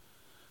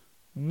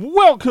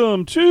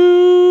Welcome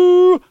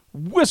to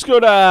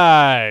Wisco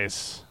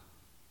Dice.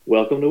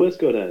 Welcome to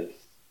Wisco Dice.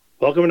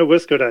 Welcome to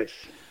Wisco Dice.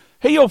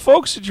 Hey, yo,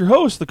 folks, it's your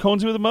host, the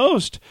Cones with the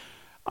Most.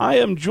 I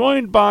am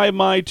joined by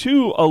my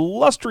two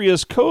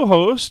illustrious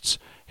co-hosts.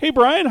 Hey,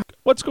 Brian,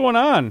 what's going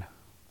on?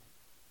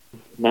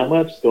 Not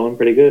much. It's going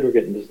pretty good. We're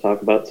getting to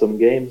talk about some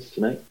games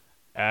tonight.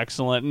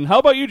 Excellent. And how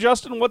about you,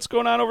 Justin? What's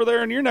going on over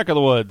there in your neck of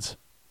the woods?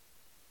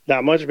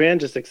 Not much, man.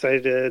 Just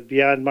excited to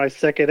be on my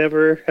second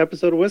ever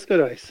episode of Wisco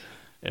Dice.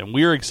 And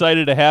we're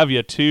excited to have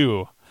you,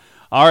 too.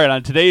 All right,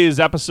 on today's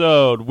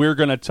episode, we're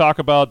going to talk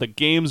about the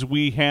games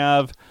we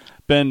have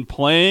been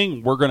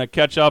playing. We're going to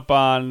catch up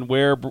on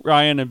where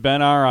Brian and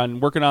Ben are on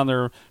working on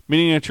their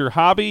miniature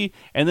hobby.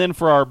 And then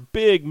for our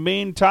big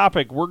main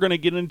topic, we're going to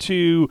get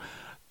into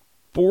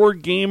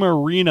Board Game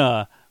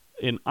Arena,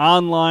 an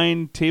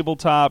online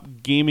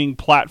tabletop gaming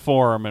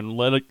platform, and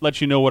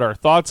let you know what our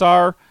thoughts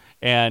are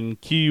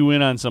and key you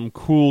in on some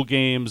cool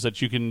games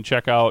that you can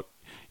check out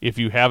if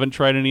you haven't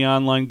tried any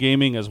online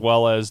gaming, as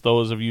well as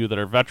those of you that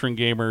are veteran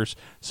gamers,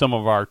 some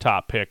of our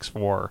top picks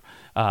for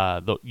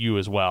you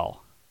as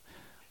well.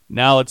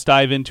 Now let's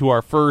dive into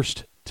our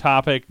first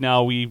topic.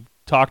 Now, we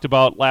talked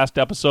about last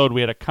episode,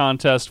 we had a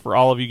contest for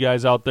all of you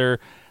guys out there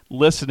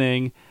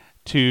listening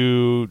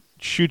to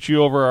shoot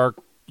you over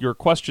your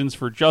questions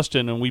for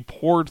Justin, and we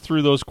poured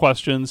through those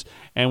questions,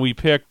 and we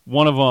picked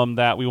one of them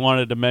that we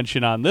wanted to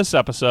mention on this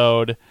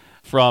episode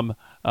from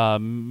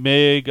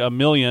Meg a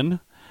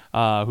Million,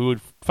 who would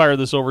fire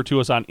this over to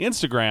us on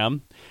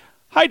Instagram.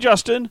 Hi,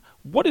 Justin.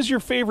 What is your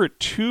favorite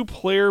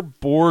two-player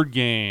board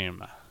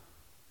game?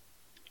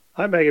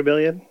 Hi, Mega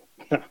Million.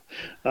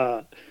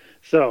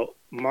 So,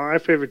 my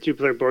favorite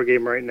two-player board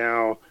game right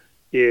now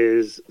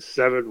is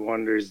Seven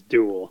Wonders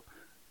Duel.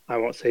 I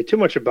won't say too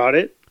much about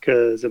it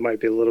because it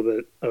might be a little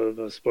bit of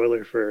a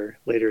spoiler for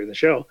later in the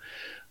show.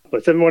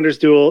 But Seven Wonders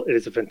Duel, it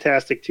is a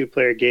fantastic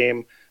two-player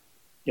game.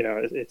 You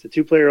know, it's a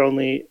two-player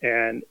only,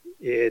 and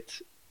it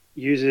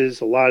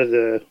uses a lot of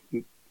the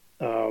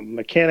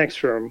mechanics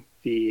from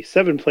the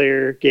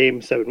seven-player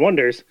game Seven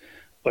Wonders,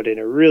 but in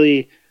a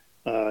really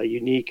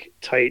unique,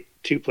 tight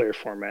two-player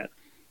format.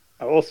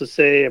 I'll also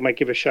say I might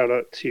give a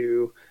shout-out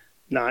to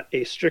not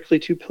a strictly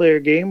two-player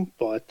game,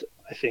 but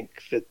I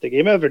think that the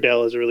game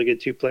Everdell is a really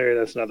good two-player.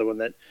 That's another one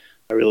that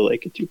I really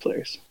like at two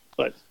players.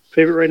 But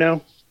favorite right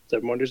now,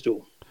 Seven Wonders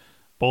Duel.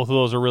 Both of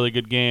those are really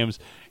good games,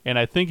 and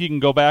I think you can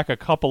go back a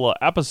couple of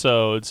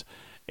episodes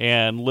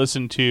and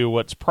listen to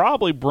what's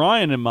probably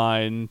Brian and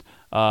mine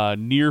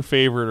near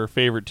favorite or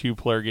favorite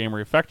two-player game, or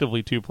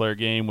effectively two-player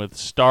game, with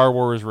Star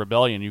Wars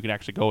Rebellion. You can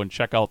actually go and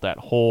check out that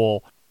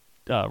whole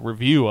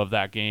review of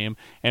that game,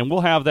 and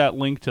we'll have that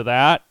link to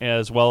that,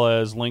 as well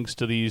as links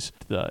to the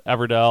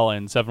Everdell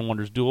and Seven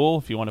Wonders Duel,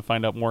 if you want to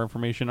find out more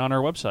information on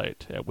our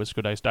website at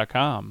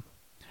wiscodice.com.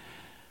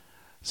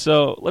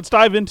 So let's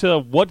dive into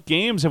what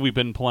games have we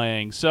been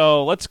playing.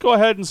 So let's go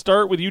ahead and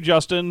start with you,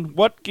 Justin.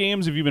 What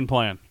games have you been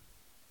playing?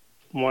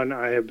 One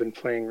I have been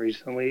playing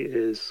recently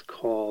is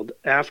called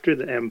After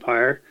the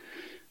Empire.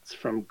 It's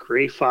from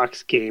Gray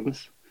Fox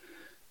Games.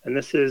 And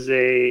this is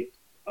a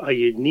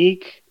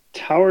unique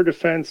tower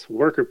defense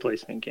worker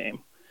placement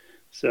game.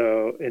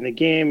 So in the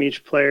game,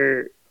 each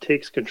player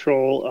takes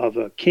control of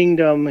a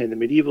kingdom in the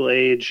medieval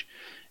age,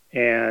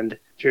 and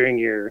during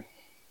your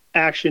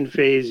action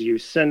phase, you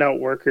send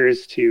out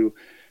workers to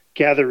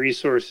gather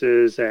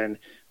resources and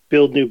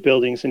build new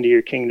buildings into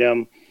your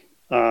kingdom,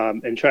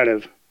 and try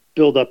to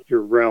build up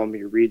your realm,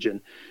 your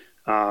region.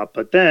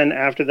 But then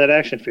after that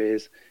action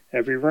phase,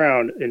 every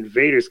round,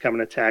 invaders come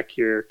and attack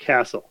your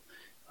castle.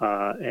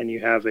 And you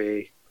have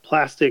a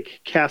plastic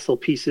castle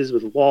pieces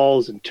with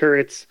walls and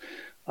turrets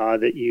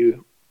that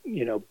you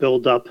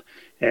build up,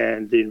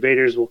 and the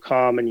invaders will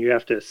come, and you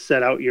have to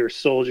set out your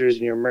soldiers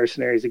and your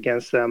mercenaries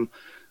against them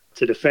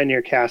to defend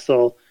your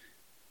castle.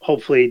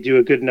 Hopefully do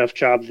a good enough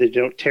job that they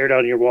don't tear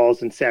down your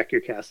walls and sack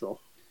your castle.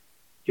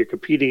 You're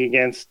competing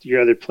against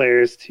your other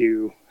players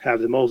to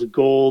have the most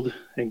gold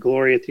and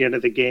glory at the end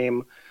of the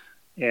game.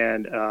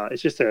 And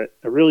it's just a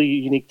really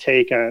unique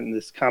take on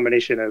this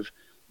combination of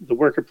the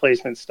worker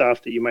placement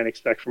stuff that you might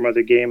expect from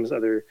other games,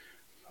 other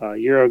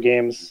Euro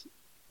games,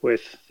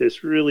 with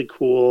this really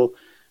cool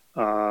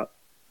tower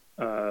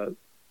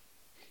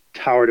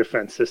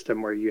defense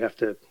system where you have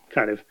to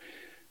kind of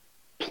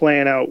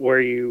plan out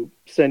where you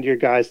send your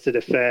guys to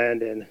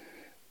defend and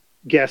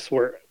guess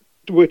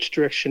which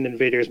direction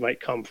invaders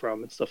might come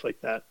from and stuff like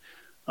that.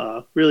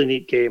 Really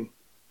neat game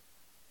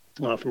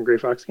from Gray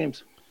Fox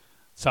Games.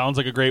 Sounds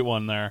like a great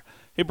one there.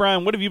 Hey,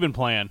 Brian, what have you been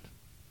playing?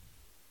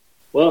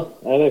 Well,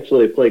 I've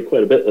actually played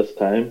quite a bit this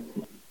time,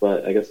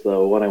 but I guess the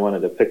one I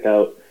wanted to pick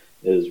out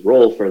is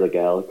Roll for the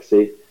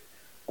Galaxy.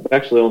 I've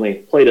actually only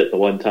played it the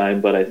one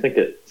time, but I think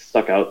it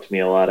stuck out to me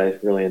a lot. I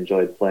really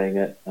enjoyed playing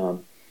it. I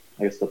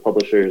guess the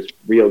publisher's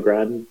Rio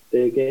Grande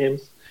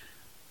Games.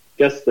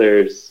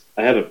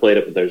 I haven't played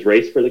it, but there's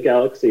Race for the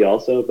Galaxy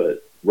also,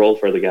 but Roll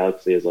for the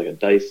Galaxy is like a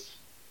dice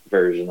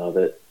version of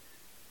it.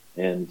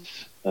 And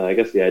I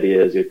guess the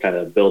idea is you're kind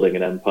of building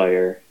an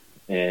empire,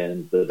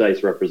 and the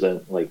dice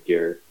represent like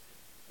your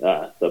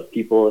the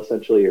people,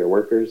 essentially, your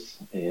workers,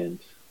 and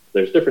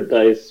there's different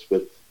dice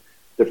with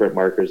different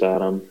markers on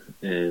them,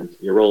 and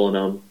you're rolling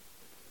them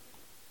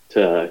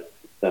to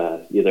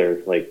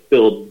either like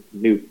build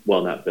new,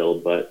 well, not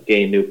build, but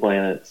gain new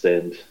planets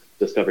and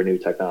discover new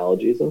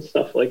technologies and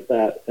stuff like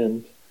that.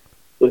 And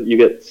you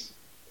get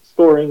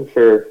scoring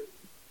for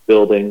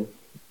building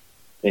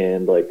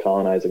and like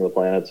colonizing the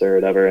planets or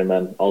whatever, and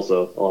then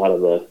also a lot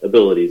of the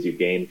abilities you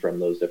gain from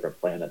those different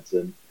planets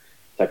and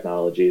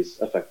technologies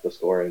affect the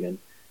scoring. And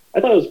I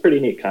thought it was a pretty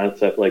neat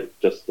concept, like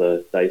just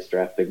the dice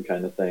drafting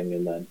kind of thing,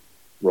 and then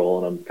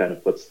rolling them kind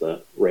of puts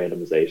the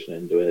randomization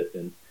into it,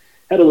 and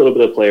had a little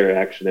bit of player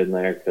action in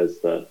there because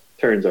the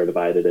turns are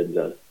divided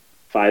into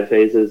 5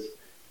 phases,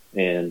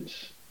 and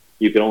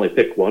you can only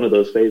pick one of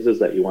those phases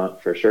that you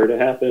want for sure to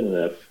happen,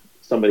 and if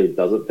somebody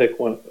doesn't pick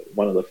one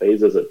of the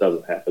phases, it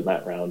doesn't happen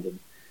that round. And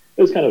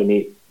it was kind of a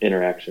neat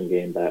interaction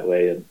game that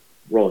way, and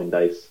rolling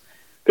dice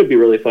could be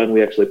really fun.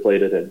 We actually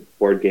played it in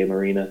Board Game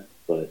Arena,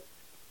 but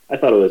I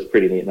thought it was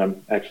pretty neat, and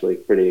I'm actually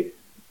pretty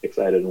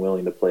excited and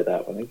willing to play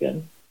that one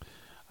again.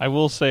 I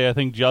will say, I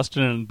think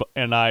Justin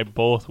and I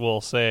both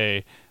will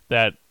say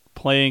that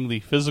playing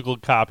the physical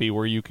copy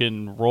where you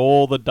can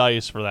roll the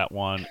dice for that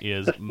one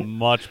is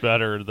much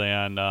better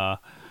than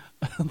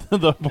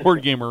the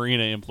Board Game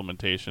Arena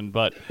implementation.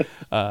 But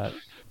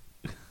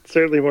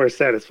certainly more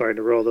satisfying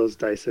to roll those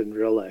dice in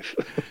real life.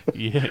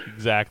 Yeah,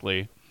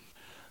 exactly.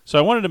 So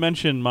I wanted to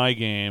mention my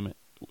game.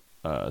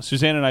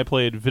 Suzanne and I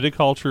played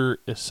Viticulture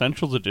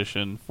Essentials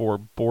Edition for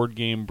Board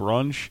Game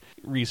Brunch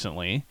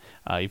recently.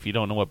 If you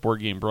don't know what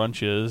Board Game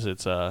Brunch is,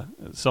 it's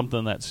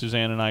something that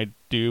Suzanne and I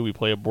do. We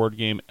play a board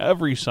game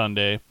every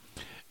Sunday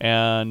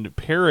and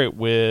pair it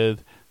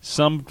with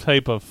some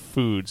type of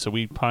food. So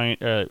we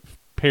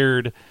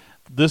paired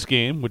this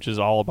game, which is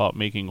all about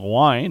making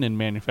wine and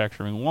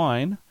manufacturing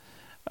wine,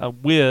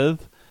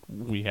 with...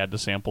 We had to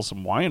sample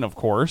some wine, of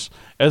course,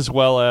 as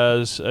well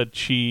as a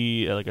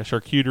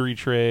charcuterie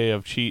tray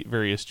of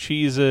various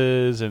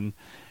cheeses and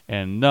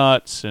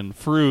nuts and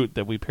fruit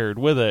that we paired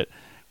with it.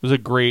 It was a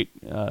great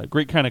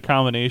kind of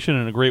combination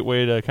and a great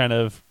way to kind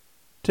of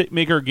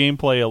make our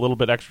gameplay a little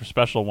bit extra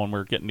special when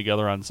we're getting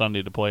together on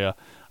Sunday to play a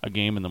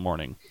game in the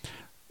morning.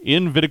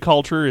 In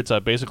Viticulture, it's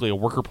basically a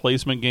worker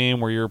placement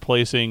game where you're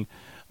placing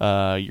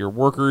your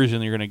workers,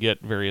 and you're going to get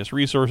various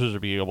resources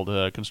or be able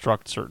to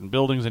construct certain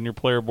buildings in your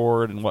player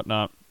board and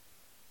whatnot.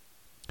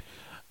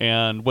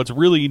 And what's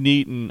really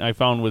neat and I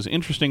found was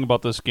interesting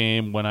about this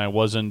game when I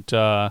wasn't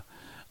a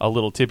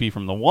little tippy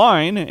from the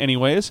wine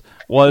anyways,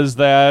 was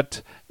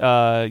that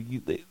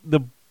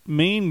the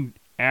main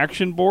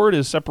action board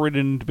is separated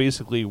into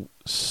basically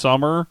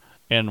summer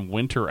and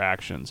winter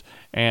actions.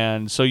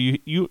 And so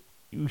you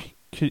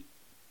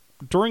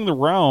during the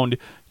round,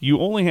 you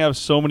only have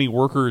so many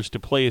workers to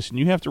place, and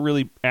you have to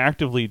really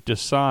actively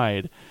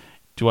decide,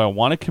 do I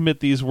want to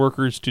commit these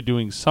workers to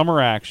doing summer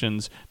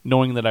actions,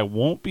 knowing that I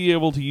won't be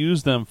able to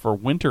use them for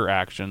winter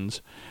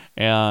actions,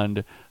 and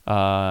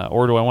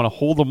or do I want to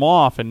hold them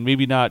off and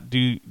maybe not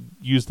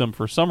use them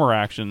for summer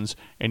actions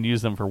and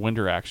use them for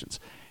winter actions?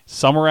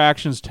 Summer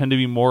actions tend to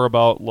be more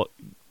about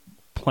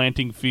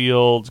planting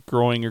fields,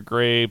 growing your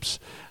grapes,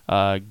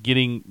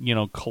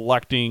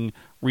 collecting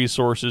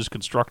resources,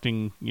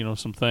 constructing,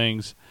 some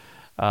things.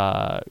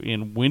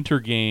 In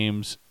winter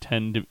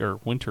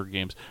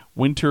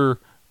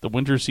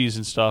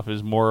season stuff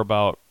is more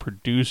about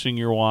producing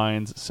your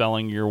wines,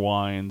 selling your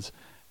wines,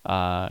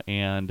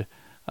 and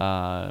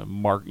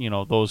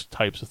those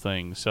types of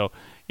things. So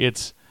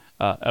it's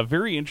a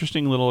very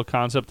interesting little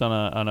concept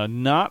on a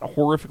not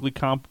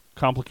horrifically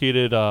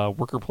complicated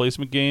worker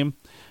placement game,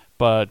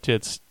 but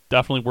it's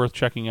definitely worth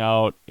checking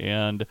out.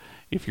 And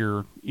if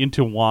you're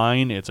into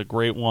wine, it's a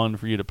great one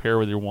for you to pair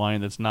with your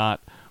wine that's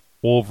not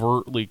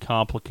overtly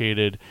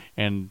complicated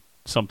and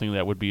something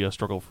that would be a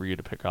struggle for you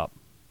to pick up.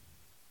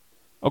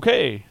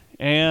 Okay,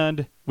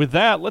 and with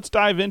that, let's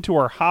dive into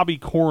our hobby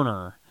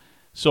corner.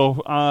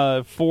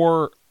 So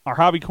for our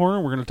hobby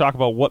corner, we're going to talk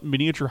about what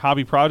miniature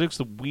hobby projects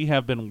that we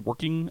have been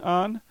working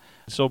on.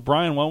 So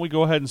Brian, why don't we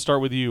go ahead and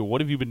start with you?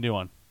 What have you been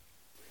doing?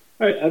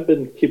 All right, I've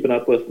been keeping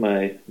up with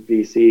my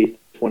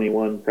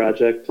VC21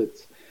 project.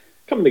 It's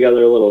coming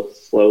together a little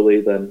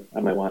slowly than I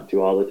might want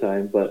to all the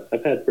time, but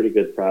I've had pretty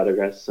good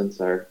progress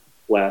since our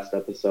last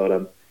episode.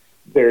 I'm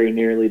very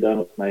nearly done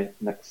with my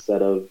next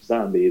set of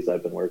zombies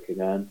I've been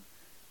working on.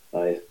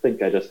 I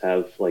think I just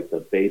have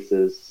the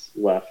bases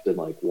left in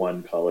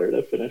one color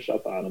to finish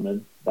up on them,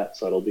 and that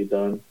set will be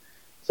done.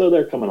 So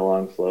they're coming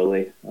along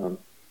slowly.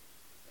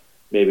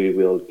 Maybe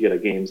we'll get a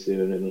game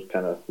soon and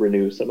kind of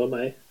renew some of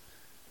my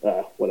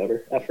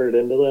effort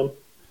into them.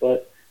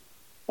 But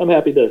I'm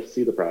happy to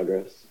see the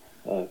progress.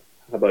 How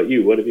about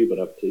you? What have you been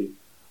up to?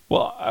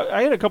 Well,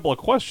 I had a couple of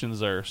questions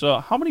there. So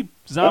how many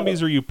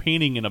zombies are you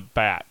painting in a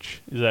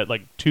batch? Is that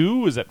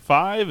 2? Is that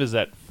 5? Is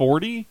that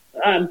 40?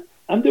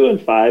 I'm doing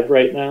 5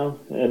 right now,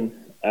 and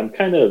I'm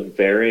kind of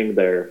varying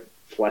their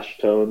flesh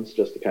tones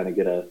just to kind of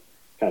get a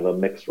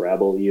mixed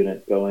rabble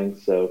unit going.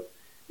 So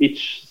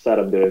each set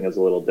I'm doing is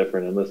a little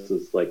different, and this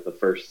is the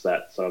first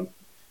set. So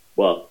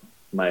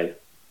my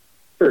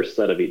first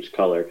set of each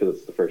color because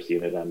it's the first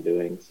unit I'm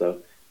doing. So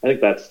I think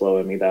that's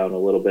slowing me down a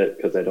little bit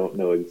because I don't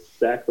know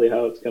exactly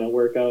how it's going to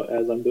work out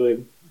as I'm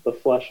doing the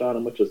flesh on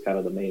them, which is kind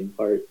of the main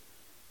part.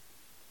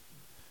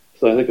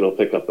 So I think it'll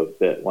pick up a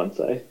bit once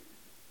I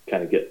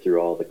kind of get through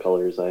all the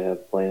colors I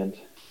have planned.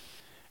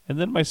 And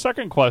then my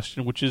second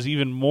question, which is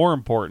even more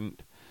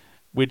important,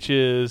 which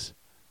is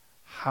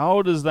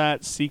how does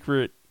that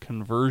secret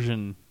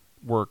conversion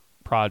work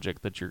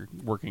project that you're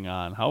working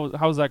on?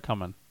 How's that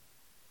coming?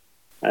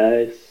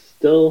 I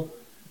still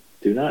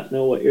do not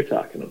know what you're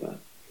talking about.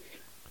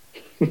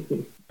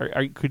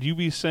 Could you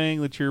be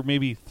saying that you're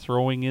maybe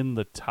throwing in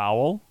the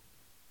towel?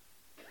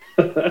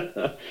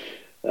 Yeah,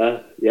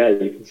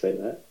 you can say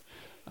that.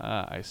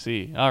 I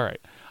see. All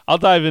right. I'll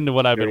dive into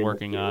what I've been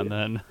working on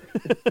then.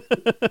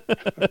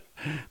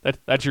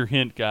 That's your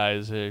hint,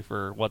 guys,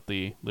 for what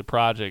the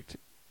project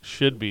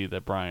should be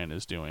that Brian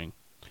is doing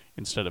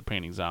instead of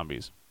painting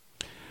zombies.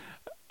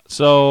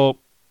 So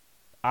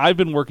I've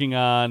been working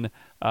on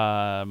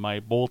my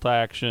bolt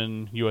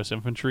action U.S.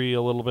 infantry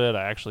a little bit.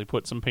 I actually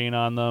put some paint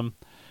on them.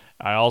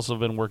 I also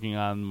been working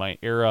on my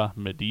era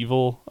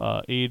medieval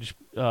age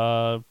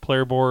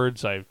player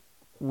boards. I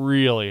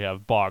really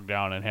have bogged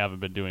down and haven't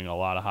been doing a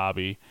lot of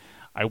hobby.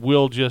 I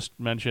will just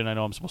mention, I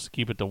know I'm supposed to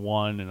keep it to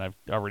 1, and I've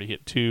already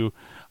hit 2.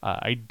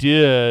 I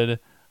did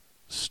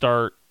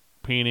start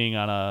painting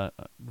on a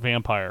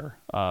vampire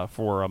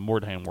for a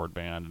Mordheim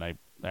Warband, and I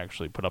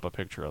actually put up a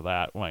picture of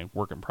that, my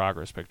work in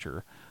progress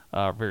picture,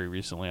 very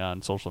recently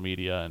on social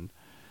media. And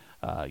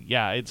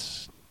yeah,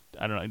 it's,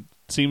 I don't know, it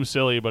seems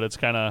silly, but it's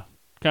kind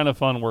of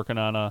fun working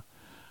on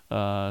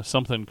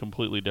something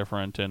completely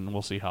different, and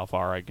we'll see how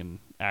far I can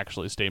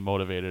actually stay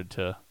motivated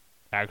to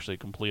actually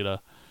complete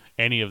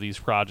any of these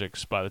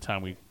projects by the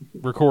time we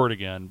record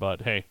again.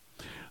 But hey,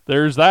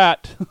 there's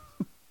that.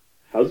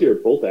 How's your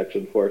bolt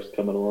action force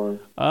coming along?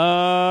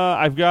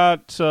 I've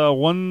got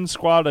one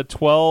squad at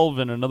 12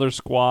 and another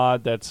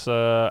squad that's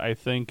I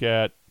think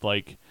at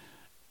like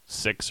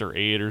 6 or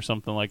 8 or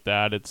something like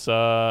that.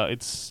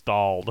 It's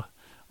stalled.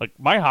 Like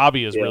my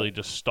hobby is really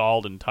just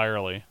stalled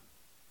entirely.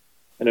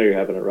 I know you're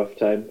having a rough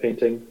time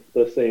painting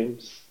the same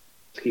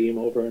scheme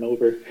over and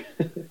over.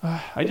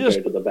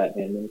 Compared to the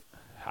Batman.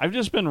 I've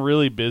just been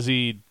really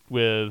busy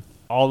with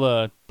all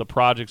the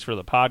projects for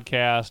the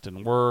podcast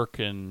and work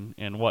and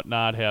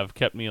whatnot have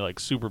kept me like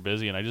super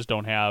busy, and I just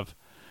don't have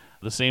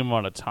the same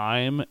amount of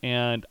time.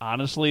 And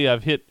honestly, I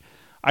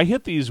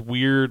hit these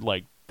weird,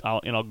 like,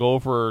 I'll go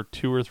for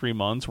 2 or 3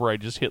 months where I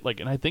just hit like,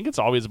 and I think it's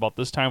always about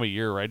this time of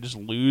year where I just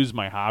lose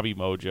my hobby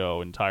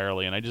mojo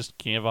entirely, and I just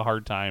can't have a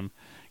hard time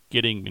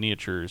getting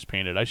miniatures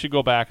painted. I should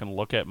go back and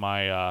look at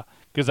my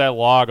because I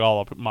log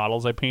all the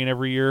models I paint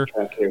every year.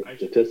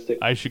 Statistics.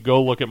 I should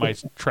go look at my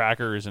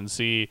trackers and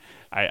see.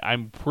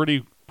 I'm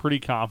pretty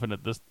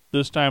confident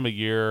this time of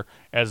year,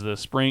 as the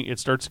spring, it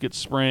starts to get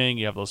spring.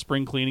 You have those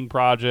spring cleaning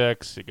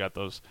projects. You got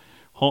those,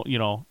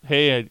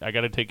 hey, I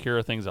got to take care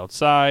of things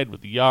outside with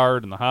the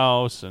yard and the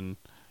house, and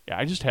yeah,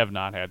 I just have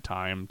not had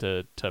time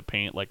to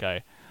paint like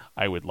I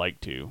would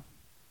like to.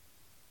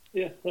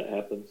 Yeah, that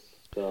happens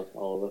to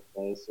all of us,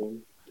 I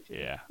assume.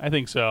 Yeah, I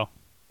think so.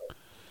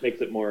 Makes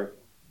it more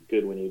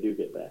good when you do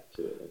get back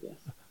to it, I guess.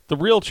 The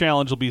real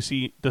challenge will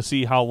be to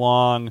see how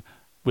long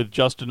with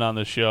Justin on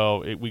the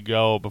show we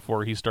go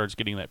before he starts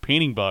getting that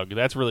painting bug.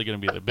 That's really going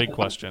to be the big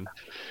question.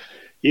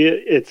 Yeah,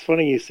 it's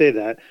funny you say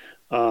that.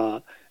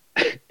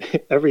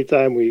 Every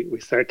time we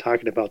start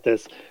talking about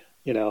this,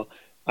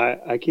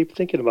 I keep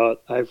thinking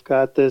about, I've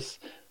got this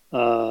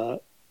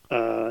set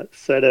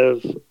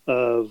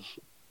of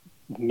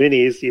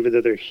minis, even though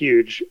they're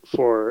huge,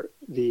 for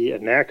the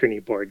Anachrony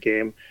board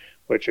game,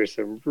 which are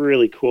some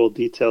really cool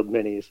detailed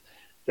minis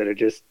that are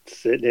just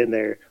sitting in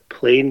their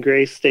plain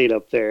gray state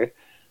up there.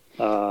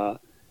 And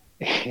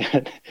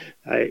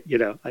you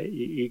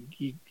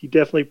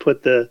definitely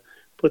put the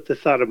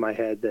thought in my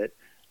head that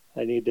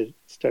I need to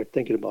start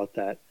thinking about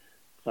that.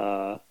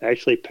 I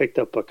actually picked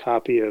up a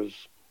copy of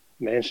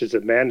Mansions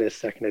of Madness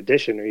second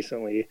edition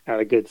recently at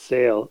a good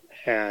sale,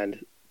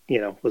 and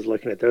was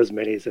looking at those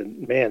minis,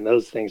 and man,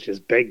 those things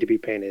just beg to be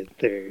painted.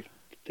 They're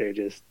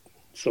just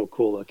so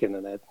cool looking,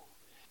 and that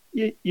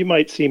you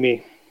might see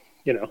me,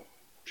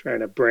 trying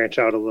to branch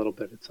out a little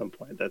bit at some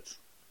point. That's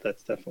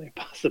definitely a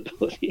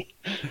possibility.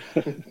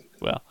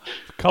 Well,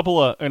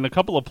 a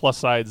couple of plus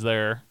sides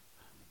there.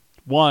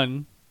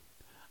 One,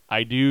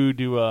 I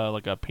do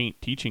a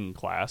paint teaching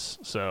class,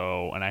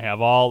 and I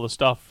have all the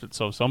stuff.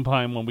 So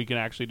sometime when we can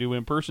actually do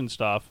in-person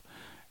stuff,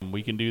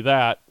 we can do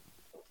that.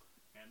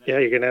 Yeah,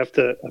 you're going to have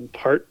to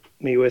impart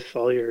me with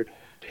all your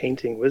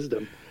painting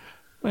wisdom.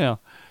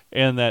 Well,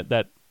 and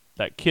that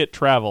kit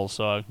travels,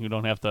 so you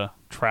don't have to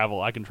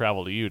travel. I can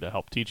travel to you to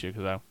help teach you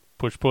because I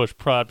push,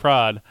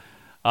 prod.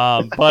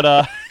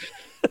 But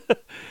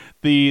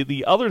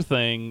the other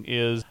thing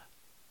is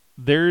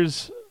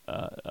there's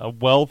a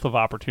wealth of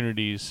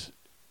opportunities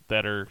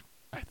that are,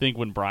 I think,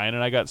 when Brian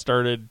and I got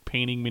started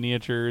painting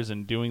miniatures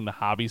and doing the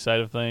hobby side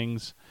of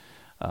things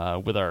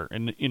with our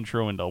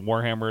intro into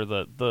Warhammer,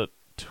 the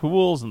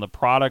tools and the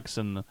products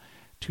and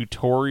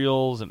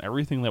tutorials and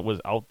everything that was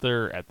out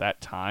there at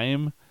that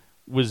time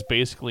was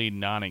basically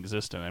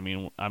non-existent. I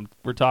mean,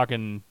 we're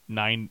talking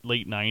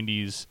late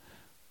 90s,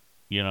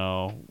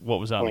 what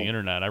was on the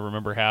internet. I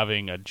remember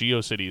having a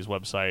GeoCities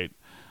website,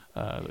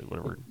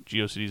 whatever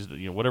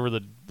GeoCities, whatever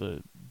the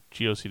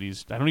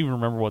GeoCities. I don't even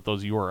remember what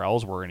those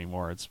URLs were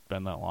anymore. It's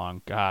been that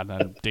long. God,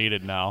 I'm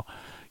dated now.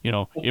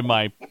 In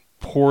my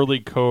poorly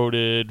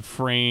coded,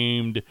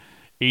 framed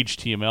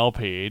HTML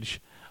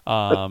page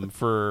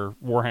for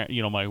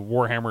Warhammer, my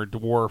Warhammer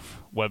Dwarf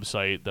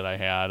website that I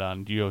had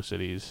on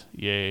GeoCities.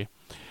 Yay.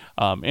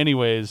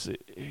 Anyways,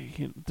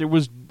 there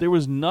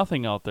was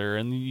nothing out there,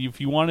 and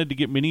if you wanted to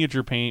get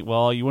miniature paint,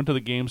 well, you went to the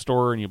game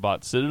store and you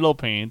bought Citadel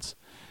paints,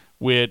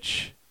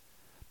 which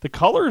the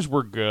colors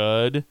were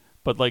good,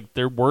 but like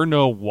there were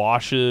no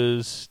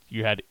washes.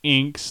 You had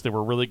inks that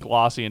were really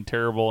glossy and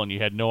terrible, and you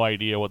had no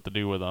idea what to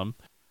do with them.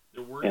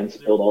 And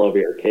spilled all over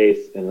your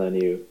case, and then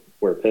you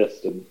were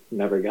pissed and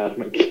never got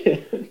them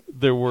again.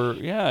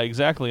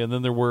 Exactly, and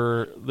then there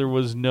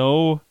was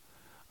no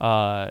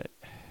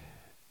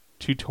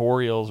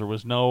tutorials. There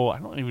was no, I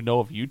don't even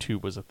know if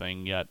YouTube was a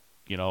thing yet,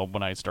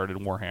 when I started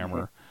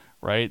Warhammer,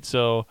 right?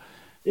 So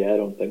yeah, I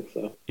don't think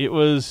so. It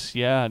was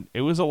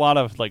a lot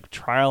of like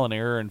trial and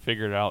error and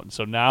figure it out. And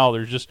so now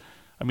there's just,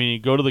 you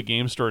go to the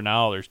game store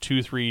now, there's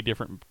 2-3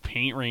 different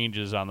paint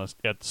ranges at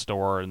the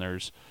store, and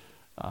there's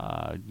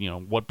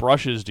what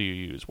brushes do you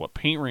use? What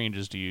paint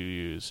ranges do you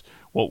use?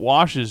 What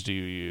washes do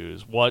you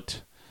use?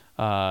 What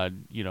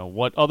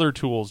what other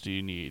tools do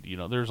you need?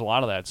 There's a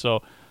lot of that.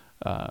 So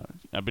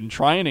I've been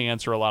trying to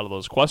answer a lot of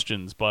those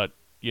questions, but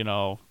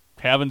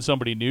having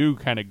somebody new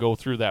kind of go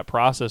through that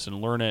process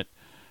and learn it,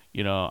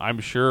 I'm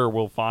sure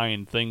we'll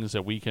find things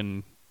that we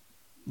can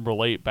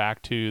relate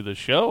back to the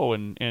show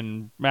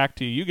and back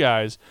to you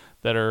guys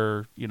that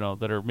are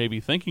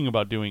maybe thinking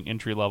about doing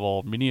entry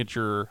level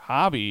miniature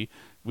hobby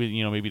with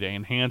maybe to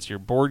enhance your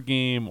board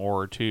game,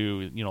 or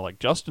to like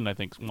Justin I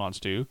think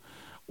wants to,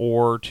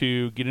 or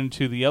to get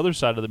into the other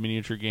side of the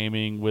miniature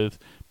gaming with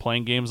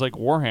playing games like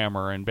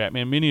Warhammer and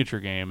Batman Miniature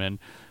Game and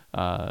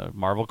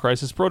Marvel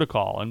Crisis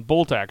Protocol and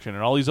Bolt Action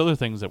and all these other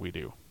things that we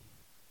do.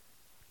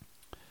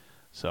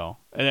 So,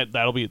 and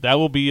that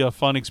will be a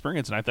fun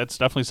experience, and that's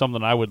definitely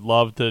something I would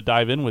love to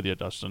dive in with you,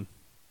 Dustin.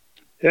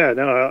 Yeah,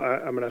 no,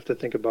 I'm gonna have to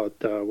think about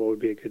what would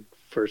be a good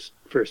first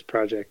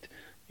project.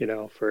 I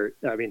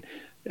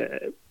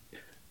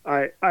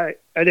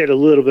did a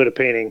little bit of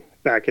painting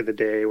back in the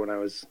day when I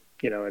was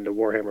into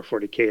Warhammer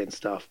 40K and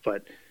stuff,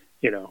 but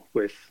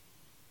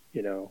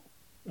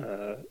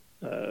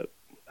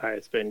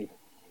it's been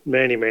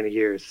many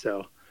years,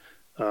 so.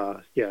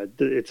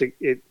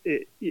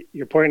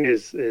 Your point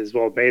is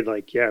well made.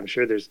 Like, yeah, I'm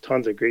sure there's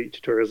tons of great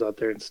tutorials out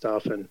there and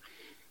stuff. And,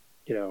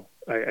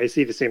 I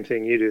see the same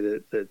thing you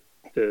do, that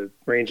the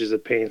ranges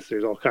of paints,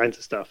 there's all kinds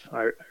of stuff.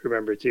 I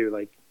remember too,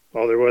 like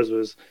all there was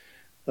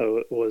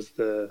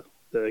the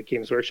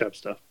Games Workshop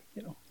stuff.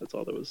 That's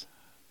all that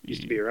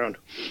used to be around.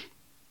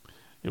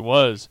 It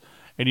was.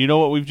 And you know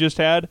what we've just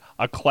had?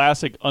 A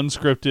classic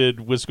unscripted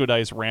Wisco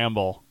Dice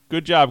ramble.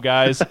 Good job,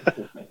 guys.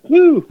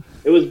 Woo!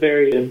 It was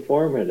very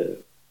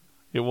informative.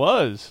 It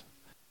was.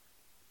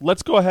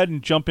 Let's go ahead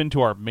and jump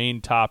into our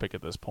main topic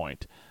at this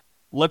point.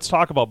 Let's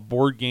talk about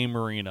Board Game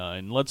Arena,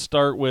 and let's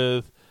start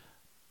with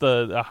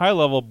the high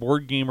level.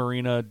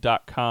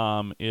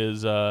 BoardGameArena.com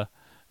is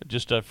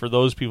just for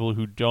those people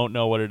who don't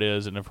know what it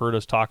is and have heard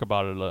us talk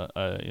about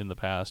it in the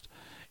past.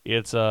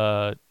 It's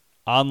a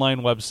online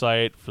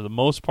website. For the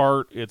most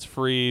part, it's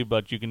free,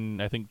 but you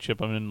can, I think, chip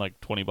them in like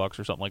 $20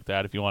 or something like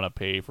that if you want to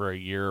pay for a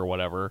year or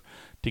whatever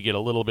to get a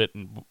little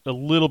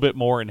bit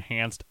more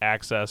enhanced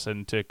access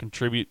and to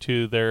contribute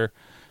to their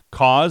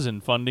cause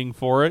and funding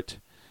for it,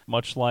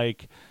 much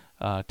like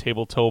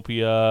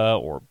Tabletopia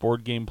or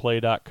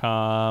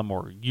BoardGameplay.com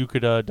or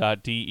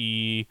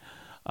Yucata.de,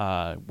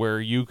 where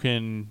you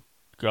can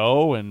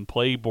go and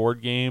play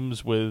board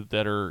games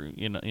that are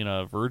in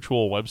a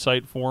virtual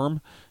website form.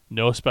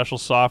 No special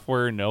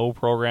software, no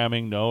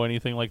programming, no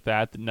anything like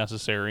that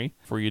necessary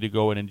for you to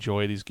go and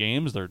enjoy these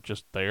games. They're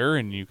just there,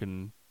 and you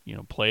can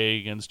play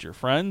against your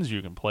friends.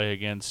 You can play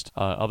against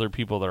other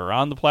people that are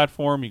on the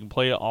platform. You can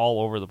play it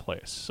all over the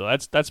place. So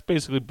that's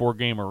basically Board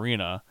Game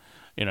Arena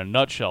in a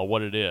nutshell,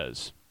 what it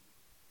is.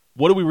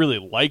 What do we really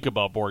like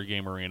about Board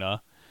Game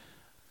Arena?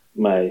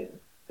 My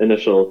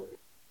initial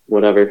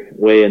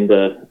way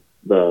into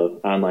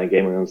the online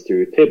gaming was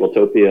through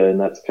Tabletopia, and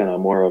that's kind of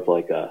more of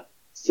like a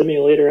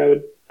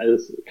simulator,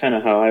 is kind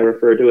of how I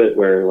refer to it,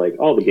 where like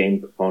all the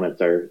game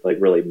components are like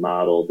really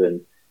modeled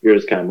and you're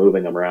just kind of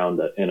moving them around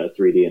in a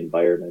 3D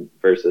environment,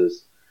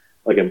 versus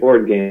like in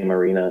Board Game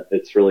Arena,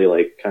 it's really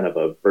like kind of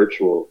a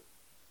virtual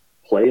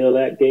play of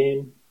that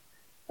game.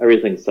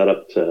 Everything's set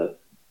up to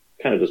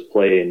kind of just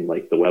play in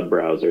like the web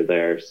browser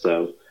there.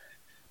 So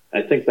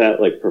I think that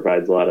like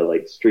provides a lot of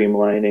like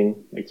streamlining,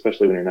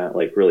 especially when you're not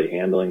like really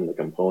handling the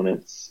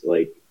components.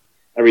 Like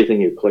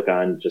everything you click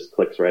on just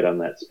clicks right on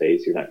that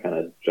space. You're not kind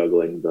of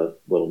juggling the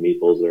little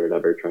meeples or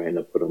whatever, trying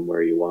to put them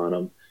where you want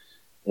them.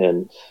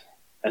 And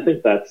I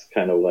think that's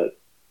kind of what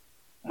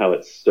how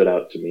it stood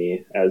out to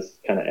me as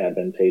kind of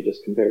advantageous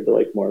compared to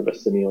like more of a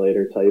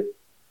simulator type.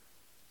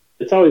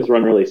 It's always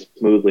run really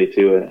smoothly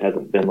too, and it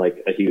hasn't been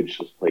like a huge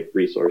like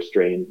resource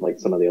drain like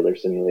some of the other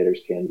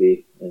simulators can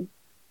be. And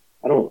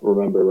I don't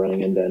remember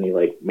running into any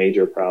like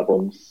major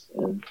problems.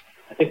 And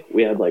I think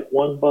we had like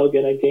one bug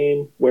in a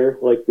game where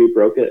like we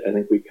broke it. I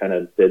think we kind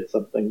of did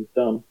something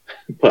dumb,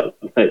 but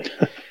like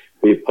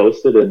we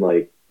posted and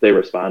like they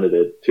responded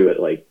to it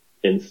like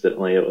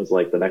instantly. It was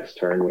like the next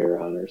turn we were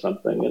on or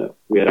something, and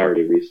we had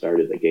already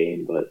restarted the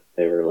game, but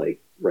they were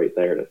like right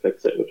there to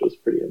fix it, which was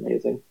pretty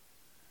amazing.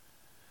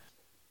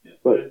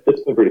 But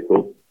it's been pretty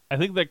cool. I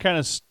think that kind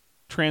of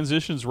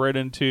transitions right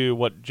into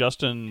what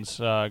Justin's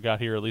got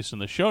here, at least in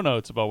the show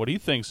notes, about what he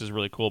thinks is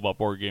really cool about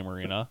Board Game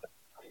Arena.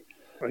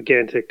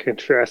 Again, to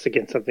contrast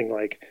against something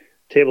like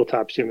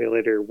Tabletop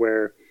Simulator,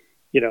 where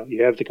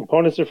you have the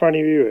components in front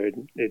of you,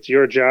 and it's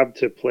your job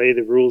to play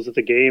the rules of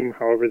the game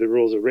however the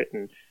rules are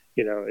written.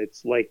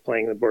 It's like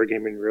playing the board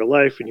game in real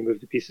life and you move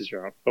the pieces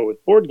around. But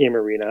with Board Game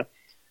Arena,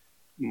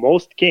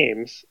 most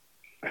games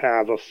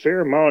have a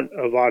fair amount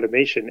of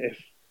automation,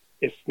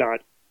 if not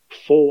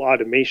full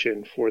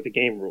automation for the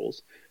game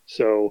rules.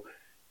 So,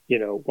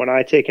 when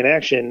I take an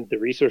action, the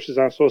resources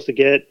I'm supposed to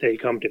get, they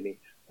come to me.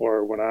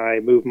 Or when I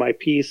move my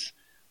piece,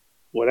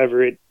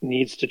 whatever it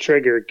needs to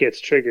trigger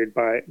gets triggered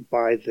by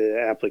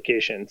the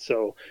application.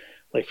 So,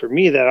 like for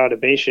me, that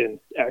automation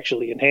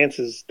actually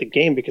enhances the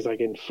game because I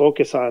can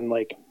focus on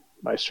like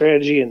my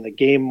strategy and the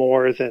game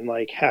more than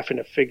like having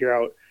to figure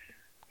out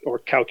or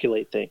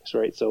calculate things,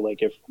 right? So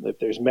like if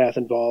there's math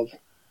involved,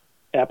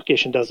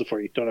 application does it for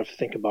you. Don't have to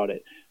think about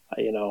it.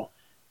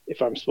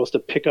 If I'm supposed to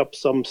pick up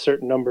some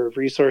certain number of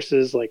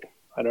resources, like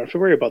I don't have to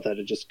worry about that.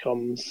 It just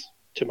comes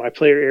to my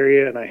player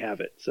area and I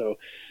have it. So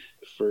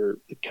for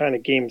the kind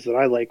of games that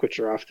I like, which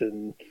are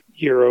often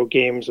Euro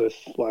games with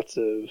lots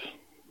of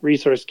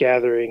resource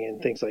gathering and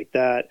things like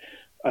that,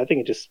 I think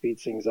it just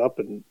speeds things up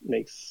and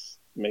makes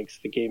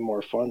the game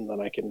more fun.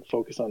 Then I can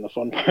focus on the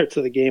fun parts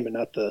of the game and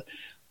not the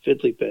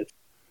fiddly bits.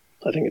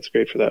 I think it's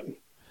great for that.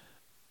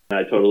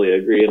 I totally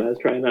agree, and I was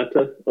trying not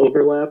to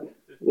overlap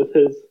with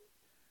his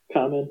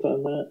comment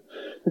on that.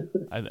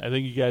 I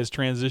think you guys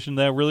transitioned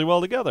that really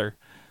well together.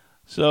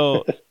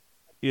 So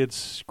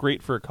it's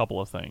great for a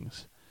couple of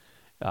things.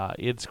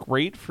 It's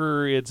great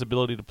for its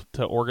ability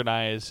to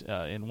organize,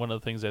 and one of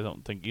the things I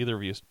don't think either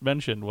of you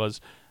mentioned was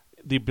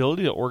the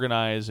ability to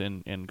organize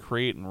and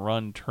create and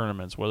run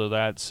tournaments, whether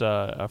that's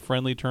a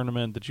friendly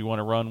tournament that you want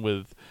to run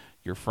with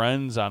your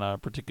friends on a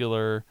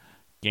particular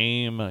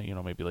game,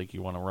 maybe like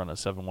you want to run a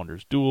Seven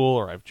Wonders Duel,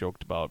 or I've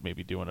joked about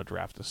maybe doing a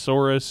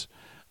Draftosaurus,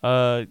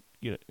 a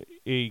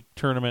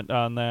tournament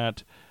on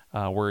that,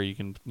 where you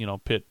can,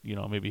 pit,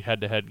 maybe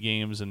head-to-head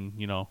games and,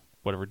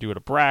 whatever, do it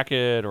a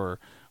bracket or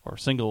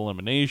single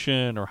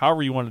elimination or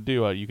however you want to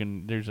do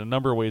it. There's a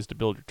number of ways to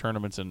build your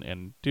tournaments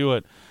and do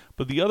it.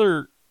 But the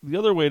other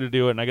way to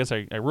do it, and I guess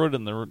I wrote it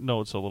in the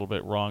notes a little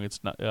bit wrong.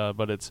 It's not,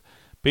 but it's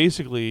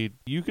basically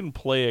you can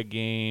play a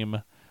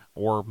game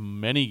or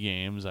many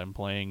games. I'm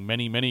playing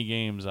many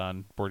games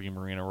on Board Game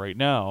Arena right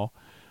now,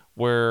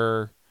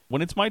 where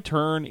when it's my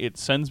turn, it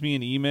sends me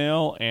an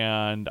email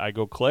and I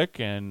go click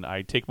and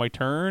I take my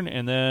turn,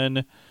 and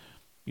then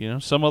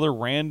some other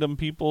random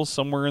people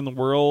somewhere in the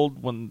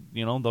world, when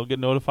they'll get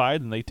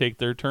notified and they take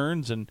their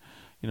turns, and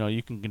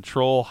you can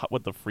control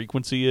what the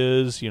frequency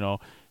is.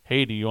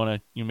 Hey, do you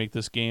want to make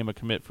this game a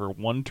commit for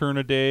 1 turn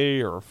a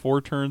day or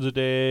 4 turns a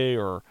day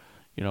or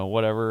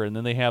whatever? And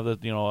then they have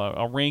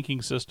a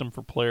ranking system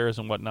for players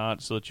and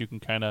whatnot, so that you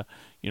can kind of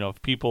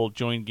if people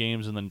join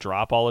games and then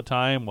drop all the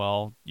time,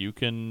 well, you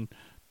can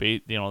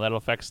that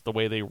affects the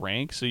way they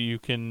rank, so you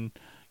can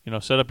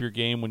set up your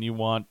game when you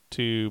want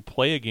to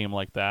play a game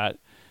like that,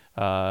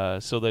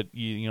 so that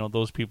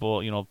those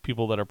people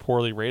people that are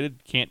poorly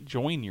rated can't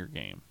join your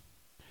game.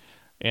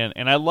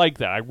 And I like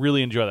that. I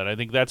really enjoy that. I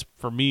think that's,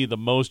 for me, the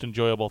most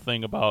enjoyable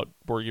thing about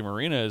Board Game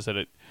Arena is that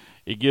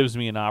it gives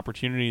me an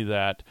opportunity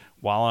that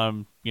while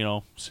I'm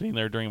sitting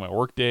there during my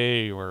work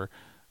day, or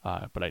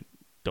but I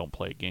don't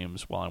play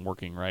games while I'm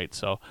working, right?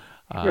 So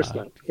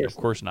of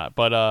course not.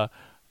 But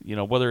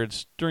whether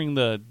it's during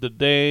the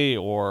day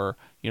or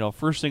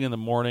first thing in the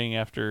morning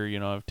after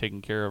I've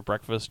taken care of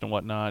breakfast and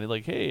whatnot,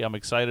 like, hey, I'm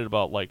excited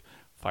about like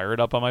fire it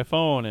up on my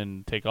phone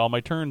and take all my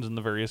turns in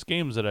the various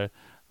games that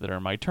are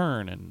my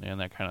turn and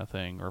that kind of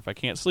thing. Or if I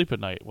can't sleep at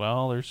night,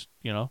 well, there's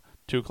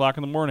 2 o'clock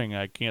in the morning,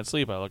 I can't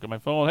sleep, I look at my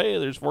phone, hey,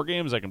 there's 4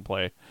 games I can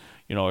play,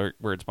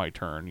 where it's my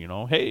turn.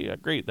 Hey,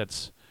 great,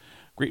 that's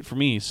great for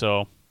me.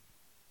 So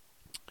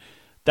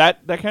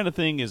that kind of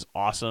thing is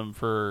awesome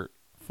for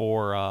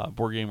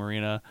Board Game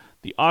Arena.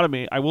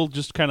 I will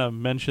just kind of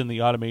mention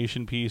the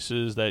automation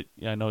pieces that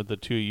I know the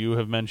two of you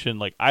have mentioned.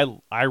 Like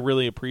I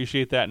really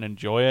appreciate that and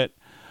enjoy it.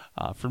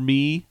 For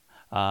me,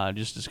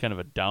 just as kind of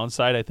a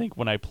downside, I think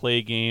when I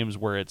play games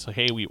where it's,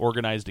 hey, we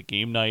organized a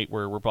game night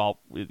where we're all,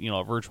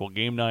 a virtual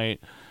game night,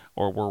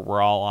 or where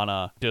we're all on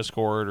a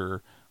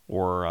Discord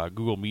or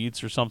Google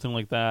Meets or something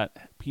like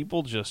that,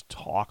 people just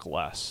talk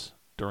less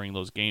during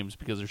those games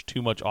because there's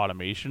too much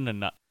automation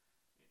and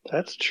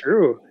That's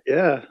true.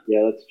 Yeah.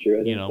 Yeah, that's true. I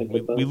You didn't know, think we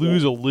about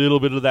lose that. a little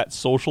bit of that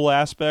social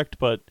aspect,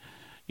 but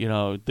the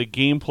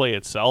gameplay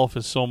itself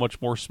is so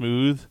much more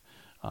smooth.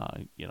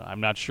 I'm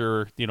not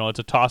sure. It's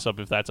a toss up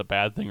if that's a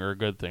bad thing or a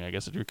good thing. I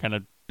guess it kind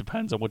of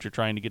depends on what you're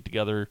trying to get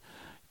together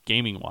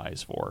gaming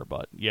wise for.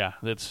 But yeah,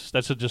 just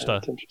That's a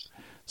interesting.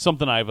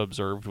 something I've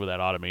observed with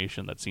that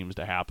automation that seems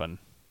to happen.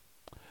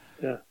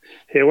 Yeah.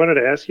 Hey, I wanted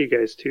to ask you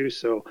guys too.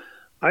 So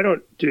I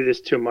don't do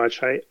this too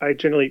much. I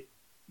generally,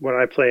 when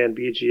I play in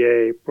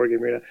BGA, Board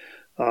Game Arena,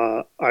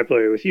 I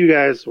play with you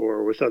guys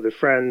or with other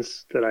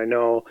friends that I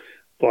know.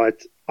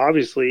 But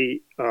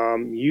obviously,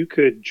 you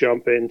could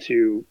jump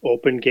into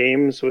open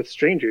games with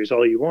strangers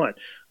all you want.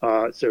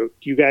 So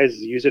do you guys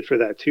use it for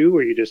that too,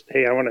 or you just,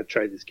 hey, I want to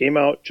try this game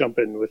out, jump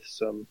in with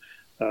some,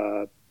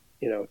 to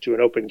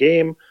an open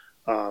game?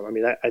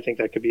 I think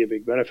that could be a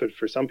big benefit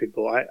for some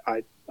people.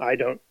 I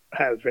don't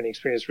have any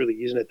experience really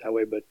using it that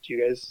way, but do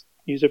you guys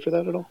use it for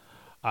that at all?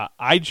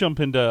 I jump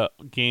into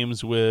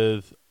games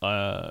with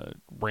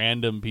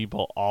random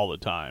people all the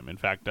time. In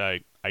fact,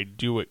 I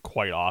do it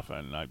quite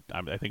often.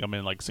 I think I'm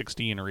in like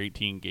 16 or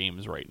 18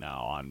 games right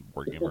now on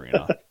Board Game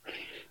Arena.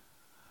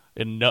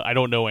 And no, I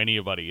don't know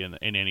anybody in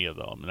any of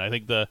them. And I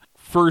think the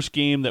first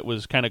game that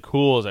was kind of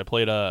cool is I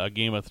played a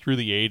game of Through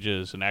the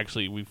Ages, and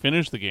actually we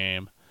finished the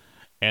game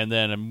and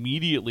then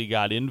immediately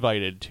got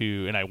invited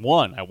to, and I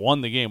won. I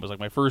won the game. It was like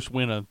my first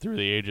win of Through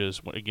the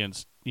Ages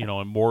against,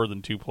 more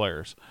than two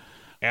players.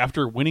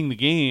 After winning the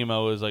game, I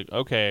was like,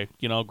 okay,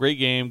 great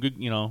game, good,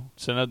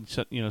 send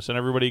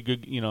everybody a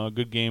good, a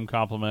good game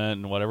compliment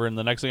and whatever. And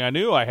the next thing I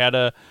knew, I had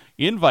a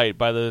invite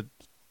by the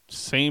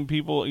same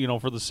people,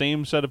 for the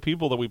same set of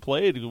people that we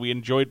played. We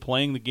enjoyed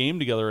playing the game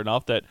together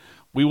enough that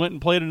we went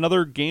and played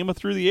another game of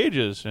Through the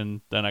Ages,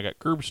 and then I got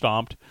curb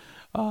stomped.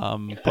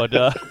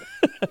 But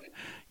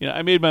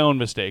I made my own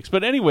mistakes.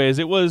 But anyways,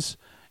 it was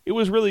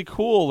really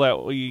cool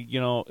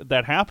that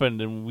that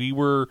happened, and we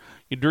were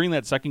during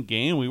that second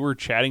game we were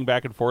chatting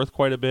back and forth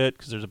quite a bit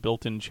because there's a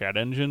built-in chat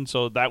engine.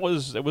 So it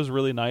was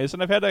really nice,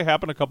 and I've had that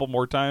happen a couple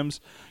more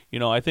times.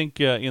 I think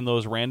in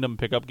those random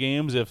pickup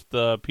games, if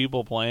the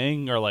people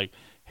playing are like,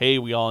 "Hey,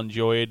 we all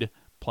enjoyed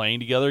playing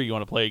together. You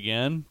want to play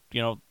again?"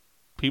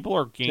 People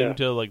are game Yeah.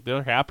 to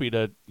they're happy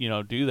to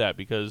do that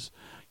because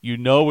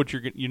what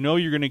you're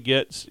going to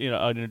get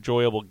an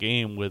enjoyable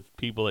game with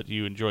people that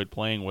you enjoyed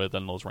playing with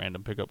in those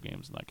random pickup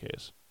games in that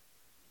case.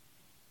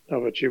 How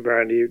about you,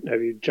 Brian?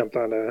 Have you jumped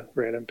on a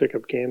random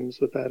pickup games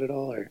with that at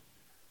all? Or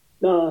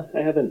No, I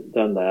haven't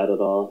done that at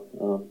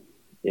all.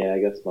 Yeah, I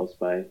guess most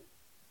of my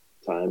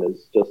time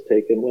is just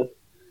taken with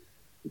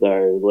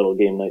our little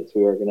game nights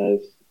we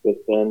organize with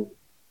Ben.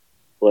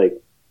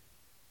 Like,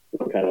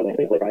 kind of, I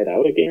think, like, tried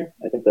out a game.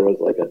 I think there was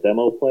like a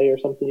demo play or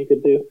something you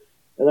could do,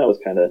 and that was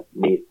kind of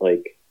neat.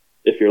 Like,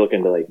 if you're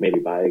looking to like maybe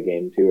buy a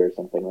game too or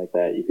something like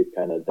that, you could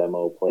kind of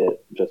demo play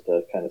it just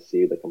to kind of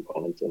see the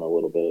components and a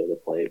little bit of the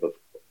play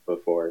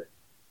before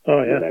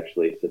oh you'd yeah,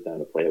 actually sit down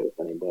to play it with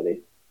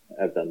anybody.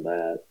 I've done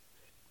that.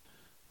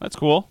 That's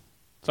cool.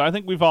 So I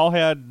think we've all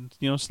had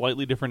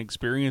slightly different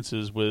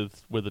experiences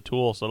with the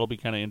tool, so it'll be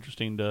kind of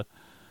interesting to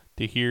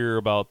hear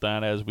about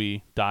that as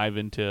we dive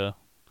into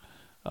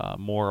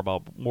more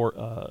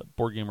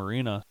Board Game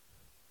Arena.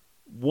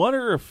 What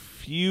are a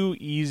few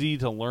easy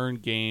to learn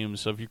games?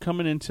 So if you're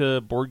coming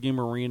into Board Game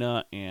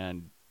Arena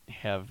and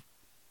have,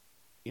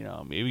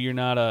 maybe you're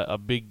not a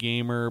big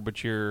gamer,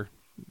 but you're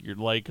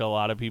like a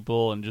lot of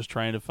people and just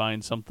trying to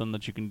find something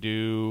that you can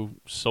do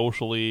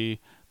socially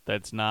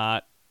that's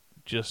not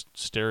just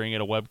staring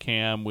at a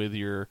webcam with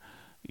your,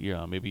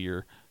 maybe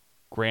your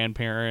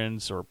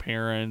grandparents or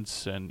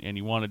parents, and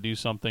you want to do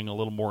something a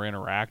little more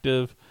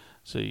interactive.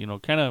 So,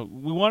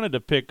 we wanted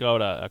to pick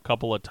out a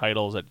couple of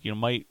titles that you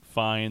might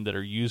find that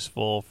are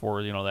useful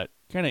for, that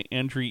kind of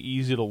entry,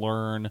 easy to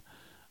learn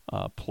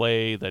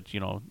play that,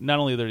 not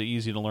only they're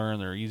easy to learn,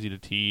 they're easy to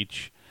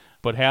teach,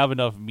 but have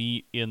enough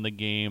meat in the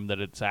game that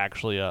it's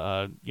actually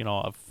a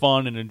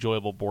fun and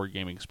enjoyable board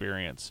game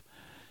experience.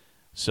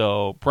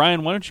 So,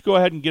 Brian, why don't you go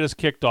ahead and get us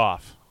kicked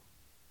off?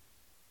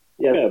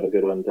 Yeah, I have a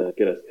good one to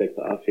get us kicked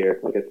off here.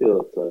 Like, I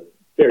feel it's a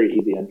very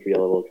easy entry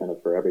level kind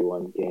of for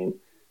everyone game.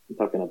 I'm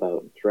talking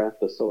about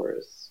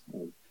Draftosaurus.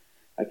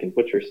 I can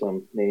butcher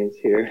some names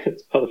here.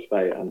 It's published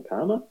by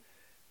Ankama.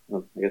 I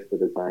guess the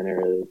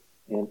designer is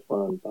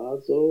Antoine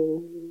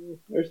Bazo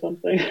or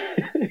something.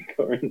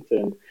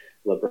 Corentin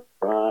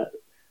Lebrat,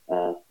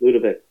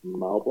 Ludovic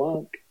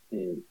Malblanc,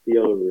 and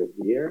Theo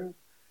Riviera,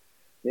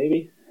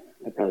 maybe.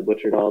 I probably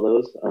butchered all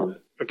those.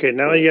 okay.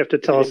 Now you have to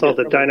tell us all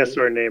the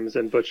dinosaur names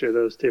and butcher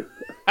those too.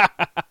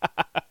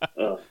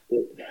 Oh,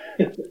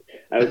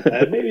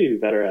 I'd maybe be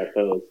better at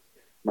those.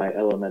 My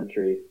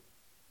elementary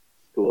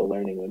school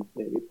learning would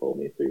maybe pull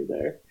me through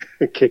there.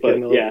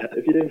 But yeah,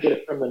 if you didn't get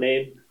it from the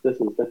name, this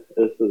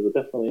is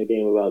definitely a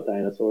game about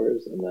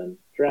dinosaurs and then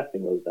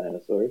drafting those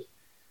dinosaurs.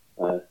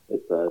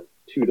 It's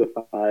 2 to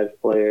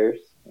 5 players.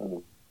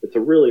 It's a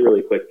really,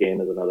 really quick game.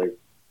 Is another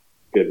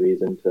good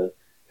reason to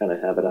kind of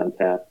have it on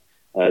tap.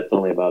 It's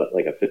only about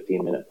like a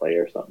 15-minute play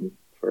or something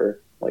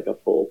for like a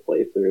full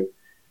playthrough.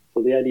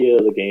 So the idea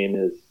of the game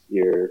is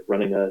you're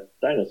running a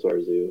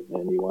dinosaur zoo,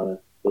 and you want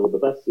to build the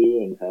best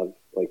zoo and have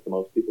like the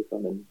most people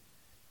come and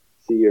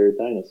see your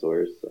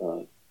dinosaurs.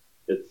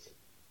 It's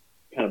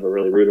kind of a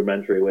really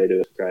rudimentary way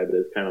to describe it.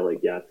 It's kind of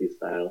like Yahtzee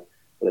style,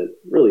 but it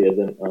really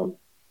isn't.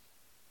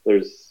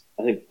 There's,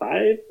 I think,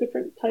 5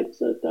 different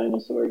types of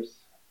dinosaurs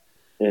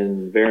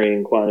in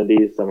varying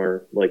quantities. Some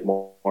are like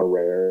more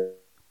rare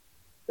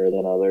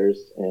than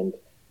others, and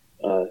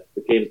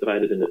the game's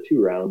divided into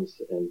 2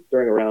 rounds. And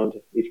during a round,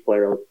 each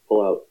player will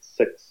pull out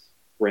 6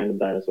 random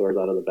dinosaurs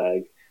out of the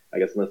bag. I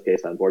guess in this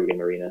case, on Board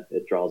Game Arena,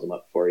 it draws them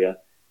up for you.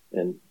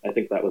 And I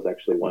think that was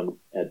actually one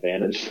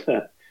advantage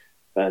that,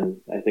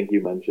 Ben, I think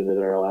you mentioned it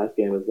in our last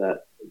game, is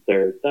that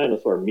they're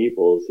dinosaur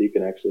meeples, so you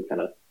can actually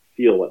kind of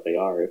feel what they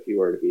are if you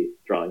were to be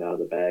drawing out of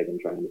the bag and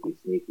trying to be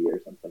sneaky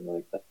or something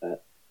like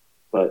that.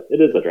 But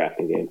it is a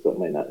drafting game, so it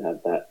might not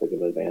have that big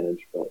of an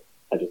advantage. But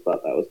I just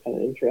thought that was kind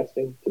of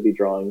interesting to be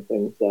drawing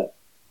things that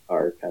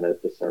are kind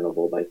of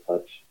discernible by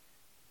touch.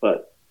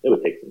 But it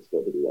would take some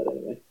skill to do that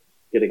anyway.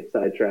 Getting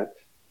sidetracked.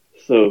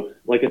 So,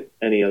 like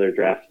any other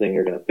draft thing,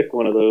 you're going to pick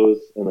one of those,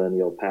 and then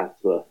you'll pass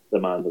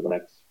them on to the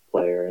next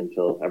player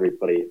until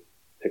everybody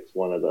picks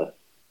one of the,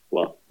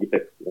 well, you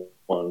pick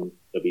one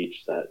of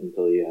each set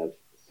until you have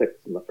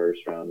 6 in the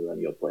first round, and then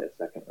you'll play a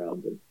second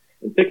round. And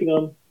in picking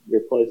them,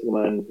 you're placing them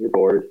on your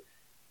board.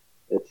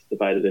 It's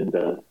divided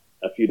into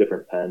a few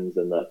different pens,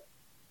 and the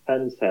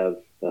pens have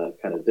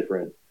kind of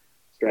different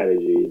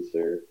strategies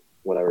or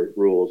whatever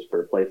rules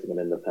for placing them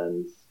in the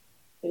pens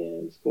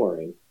and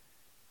scoring.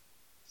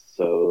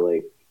 So,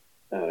 like,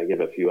 give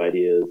a few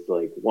ideas.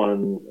 Like,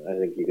 one, I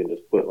think you can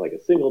just put, like,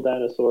 a single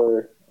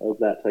dinosaur of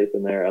that type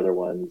in there. Other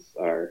ones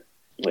are,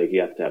 like,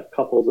 you have to have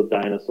couples of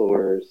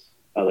dinosaurs.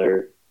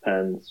 Other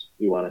pens,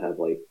 you want to have,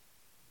 like,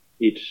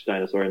 each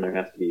dinosaur in there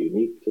has to be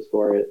unique to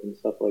score it and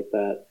stuff like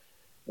that.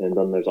 And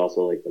then there's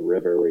also, like, the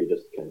river where you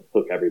just can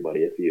hook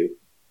everybody if you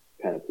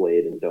kind of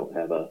played and don't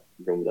have a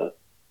room to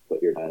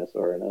put your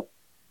dinosaur in a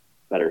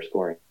better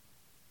scoring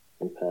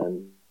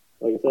pen.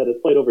 Like I said,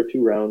 it's played over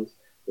 2 rounds.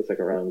 The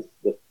second round's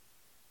the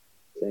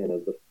same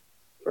as the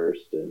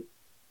first, and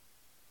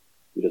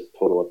you just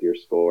total up your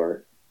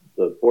score.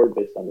 The board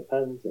based on the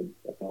pens, and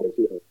that's how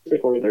it is.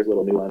 Straightforward. There's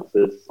little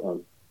nuances.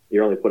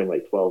 You're only putting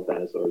like 12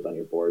 dinosaurs on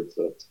your board,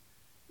 so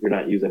you're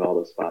not using all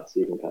the spots, so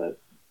you can kind of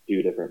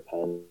do different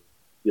pens.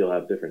 You'll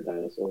have different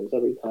dinosaurs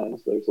every time,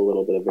 so there's a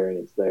little bit of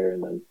variance there.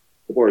 And then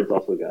the board's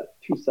also got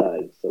 2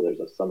 sides, so there's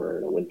a summer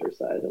and a winter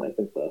side, and I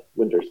think the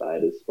winter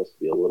side is supposed to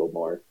be a little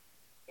more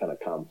kind of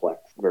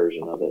complex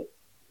version of it.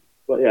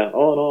 But yeah,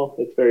 all in all,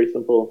 it's very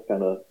simple,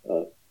 kind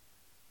of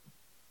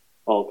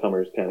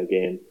all-comers kind of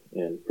game,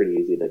 and pretty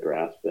easy to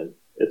grasp, and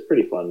it's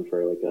pretty fun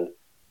for like a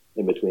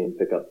in-between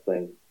pickup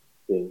thing,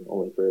 being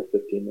only for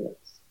 15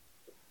 minutes.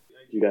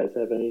 Do you guys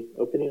have any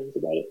opinions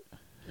about it?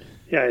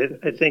 Yeah,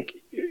 I think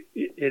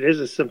it is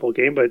a simple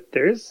game, but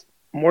there's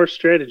more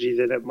strategy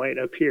than it might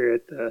appear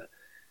at the,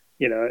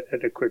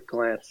 at a quick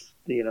glance.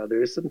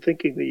 There's some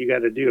thinking that you got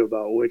to do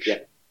about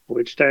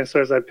which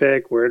dinosaurs I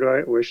pick,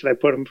 where should I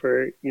put them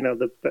for,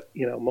 the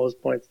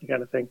most points, the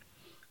kind of thing.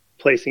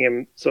 Placing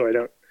them so I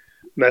don't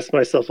mess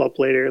myself up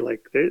later.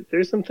 Like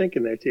there's some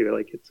thinking there too.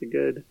 Like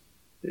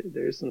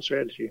there's some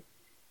strategy.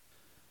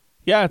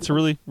 Yeah, it's a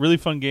really, really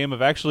fun game.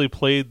 I've actually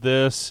played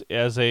this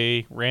as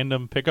a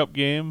random pickup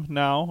game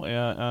now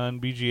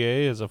on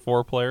BGA as a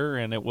 4-player,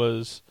 and it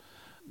was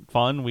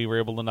fun. We were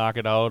able to knock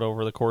it out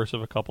over the course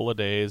of a couple of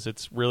days.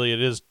 It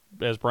is,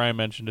 as Brian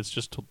mentioned, it's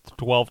just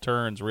 12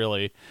 turns,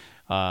 really.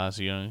 So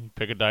you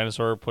pick a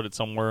dinosaur, put it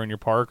somewhere in your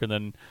park, and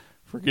then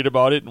forget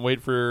about it and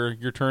wait for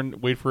your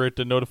turn. Wait for it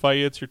to notify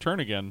you it's your turn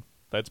again.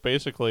 That's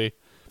basically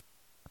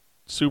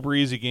super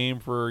easy game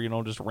for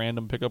just a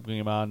random pickup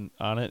game on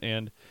it.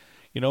 And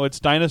it's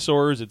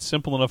dinosaurs. It's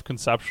simple enough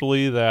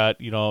conceptually that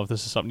if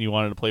this is something you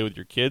wanted to play with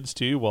your kids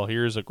too, well,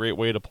 here's a great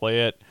way to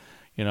play it.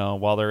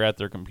 While they're at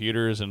their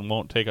computers, and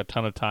won't take a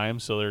ton of time,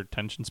 so their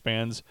attention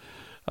spans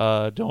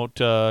don't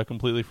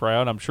completely fry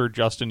out. I'm sure,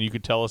 Justin, you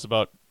could tell us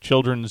about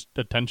children's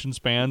attention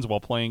spans while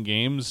playing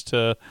games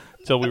till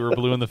we were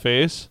blue in the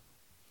face.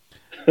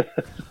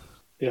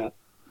 Yeah.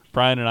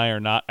 Brian and I are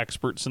not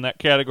experts in that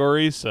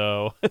category,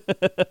 so...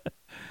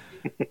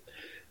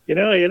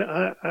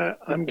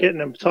 I'm getting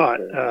them taught.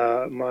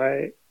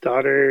 My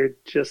daughter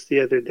just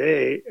the other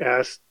day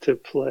asked to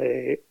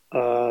play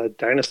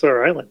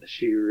Dinosaur Island.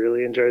 She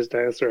really enjoys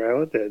Dinosaur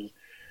Island and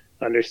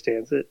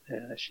understands it.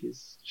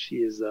 She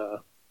is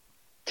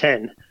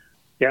 10.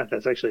 Yeah,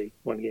 that's actually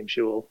one game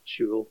she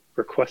will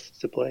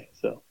request to play.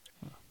 So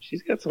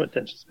she's got some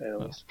attention span at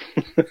least.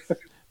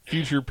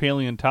 Future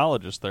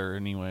paleontologist there,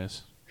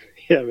 anyways.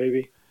 Yeah,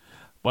 maybe.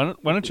 Why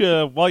don't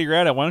you, while you're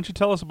at it, why don't you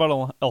tell us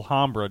about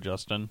Alhambra,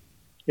 Justin?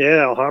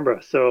 Yeah,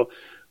 Alhambra. So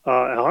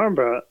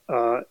Alhambra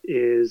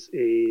is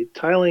a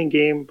tiling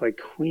game by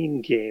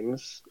Queen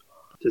Games,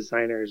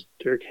 designers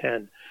Dirk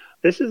Henn.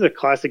 This is a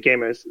classic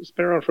game. It's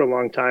been around for a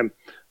long time.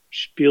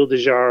 Spiel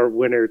des Jahres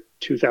winner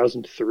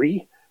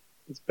 2003.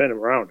 It's been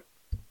around.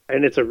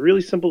 And it's a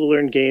really simple to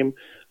learn game.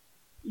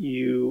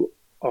 You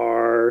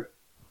are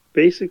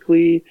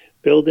basically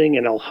building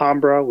in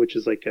Alhambra, which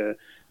is like a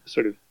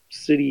sort of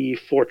city,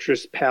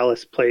 fortress,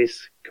 palace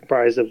place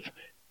comprised of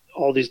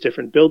all these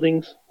different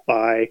buildings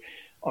by,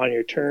 on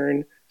your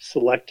turn,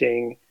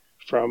 selecting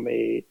from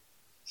a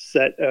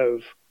set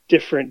of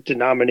different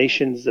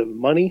denominations of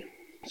money,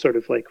 sort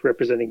of like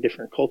representing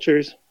different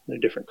cultures, they're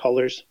different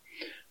colors.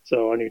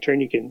 So on your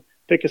turn, you can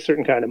pick a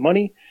certain kind of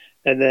money,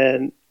 and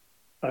then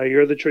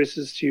your other choice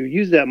is to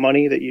use that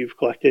money that you've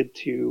collected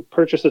to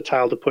purchase a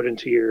tile to put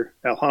into your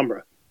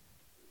Alhambra.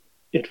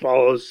 It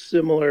follows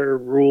similar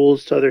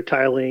rules to other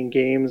tiling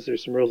games.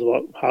 There's some rules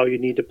about how you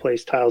need to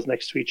place tiles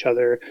next to each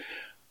other,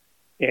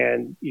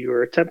 and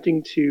you're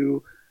attempting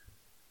to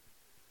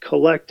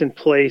collect and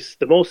place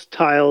the most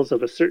tiles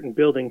of a certain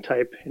building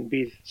type and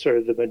be sort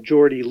of the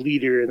majority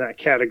leader in that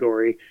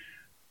category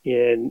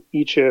in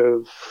each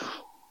of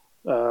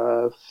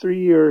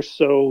 3 or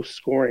so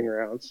scoring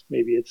rounds.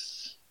 Maybe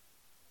it's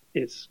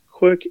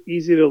quick,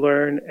 easy to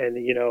learn, and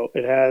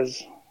it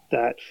has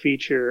that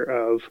feature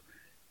of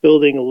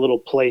building a little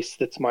place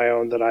that's my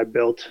own that I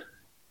built.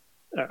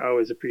 I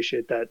always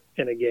appreciate that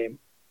in a game.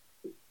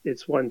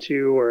 It's one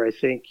too where I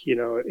think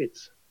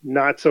it's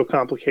not so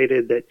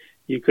complicated that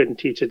you couldn't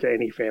teach it to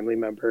any family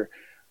member.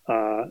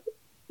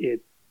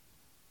 It's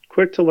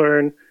quick to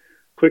learn,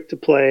 quick to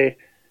play,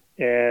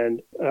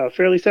 and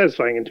fairly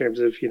satisfying in terms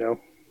of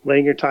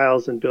laying your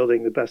tiles and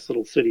building the best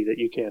little city that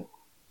you can.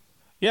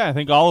 Yeah, I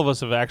think all of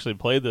us have actually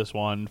played this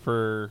one.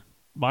 For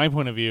my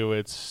point of view,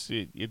 it's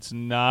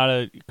not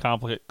a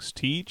complex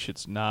teach.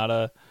 It's not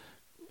a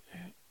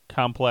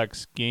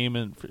complex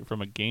game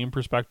from a game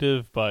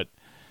perspective, but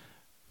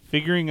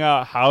figuring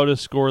out how to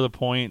score the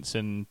points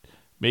and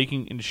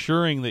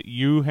ensuring that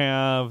you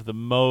have the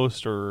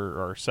most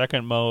or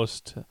second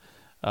most,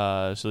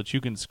 so that you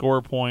can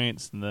score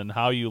points, and then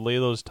how you lay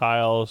those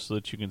tiles so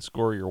that you can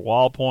score your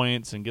wall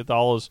points and get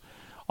all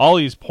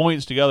these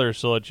points together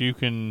so that you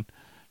can.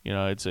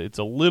 It's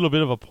a little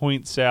bit of a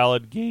point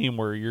salad game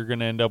where you're going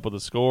to end up with a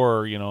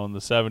score, in the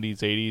 70s,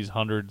 80s,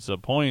 hundreds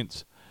of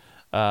points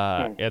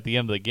at the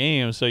end of the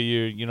game. So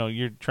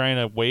you're trying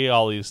to weigh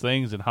all these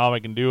things and how I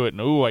can do it.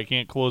 And I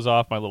can't close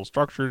off my little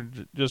structure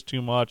just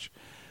too much.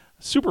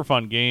 Super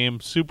fun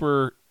game,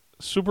 super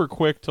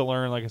quick to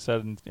learn. Like I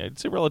said, and I'd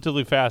say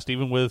relatively fast.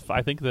 Even with,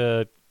 I think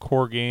the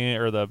core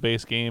game or the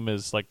base game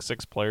is like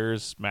 6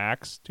 players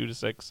max, 2 to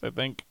 6, I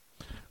think.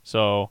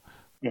 So.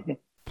 Mm-hmm.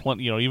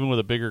 Plenty, even with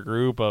a bigger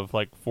group of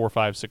like 4,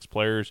 5, 6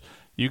 players,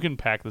 you can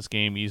pack this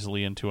game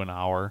easily into an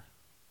hour.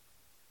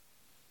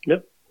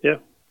 Yep. Yeah.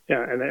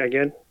 And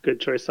again, good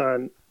choice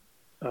on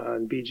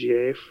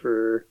BGA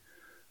for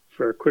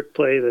a quick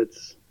play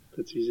that's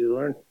easy to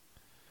learn.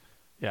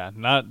 Yeah.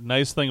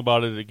 Nice thing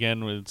about it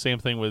again. Same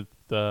thing with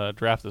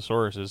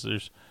Draftosaurus is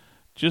there's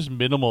just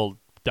minimal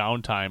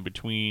downtime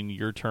between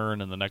your turn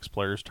and the next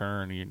player's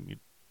turn. You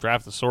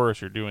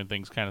Draftosaurus, you're doing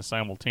things kind of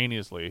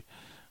simultaneously.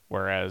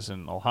 Whereas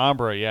in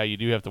Alhambra, you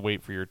do have to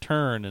wait for your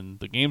turn, and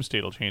the game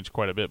state will change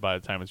quite a bit by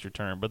the time it's your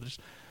turn. But there's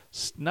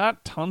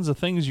not tons of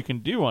things you can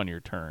do on your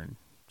turn.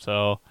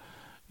 So,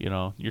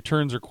 your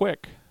turns are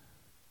quick.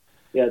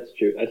 Yeah, it's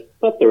true. I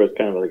thought there was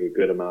kind of like a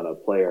good amount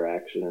of player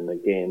action in the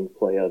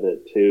gameplay of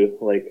it, too.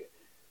 Like,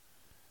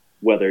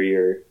 whether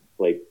you're,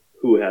 like,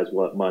 who has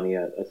what money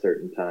at a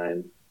certain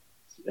time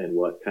and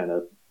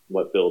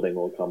what building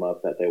will come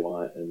up that they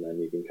want, and then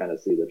you can kind of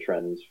see the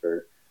trends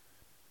for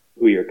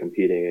who you're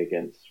competing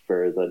against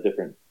for the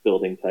different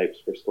building types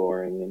for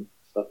scoring and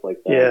stuff like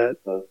that. Yeah,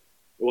 so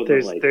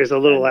there's a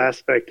little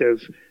aspect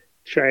of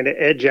trying to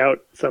edge out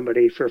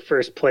somebody for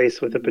first place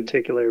with a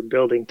particular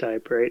building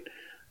type, right?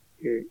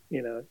 You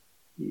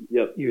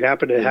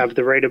happen to have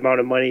the right amount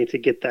of money to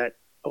get that.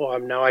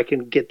 Now I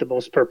can get the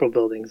most purple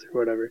buildings or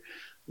whatever.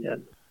 Yeah,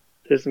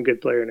 there's some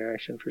good player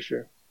interaction for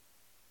sure.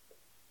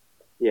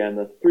 Yeah, and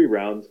the 3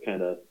 rounds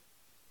kind of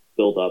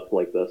build up,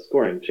 like the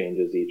scoring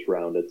changes each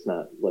round. It's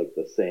not like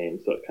the same,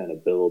 so it kind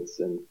of builds,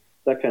 and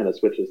that kind of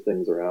switches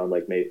things around.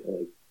 Like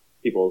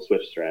people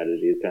switch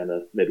strategies kind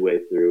of midway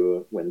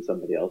through when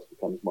somebody else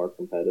becomes more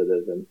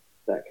competitive in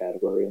that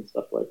category and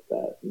stuff like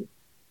that. And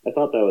I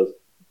thought that was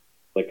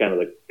like kind of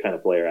the kind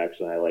of player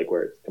action I like,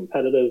 where it's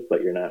competitive,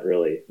 but you're not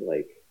really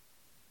like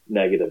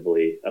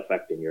negatively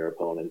affecting your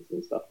opponents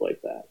and stuff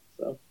like that.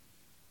 So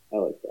I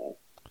like that.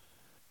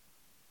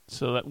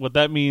 So what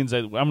that means,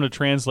 I'm going to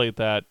translate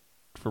that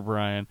for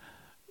Brian.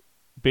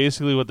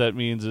 Basically what that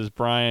means is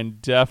Brian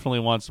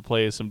definitely wants to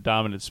play some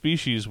dominant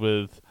species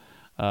with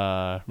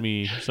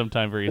me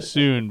sometime very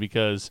soon,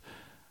 because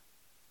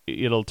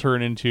it'll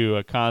turn into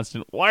a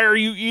constant, why are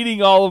you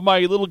eating all of my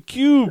little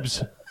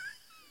cubes?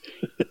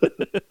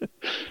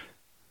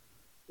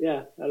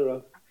 Yeah, I don't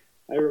know.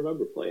 I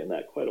remember playing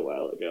that quite a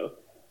while ago,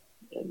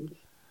 and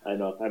I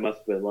know I must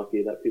have been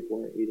lucky that people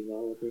weren't eating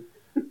all of me.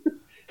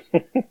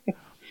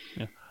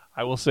 Yeah.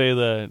 I will say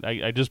that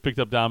I just picked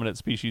up Dominant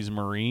Species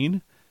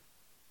Marine.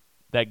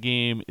 That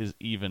game is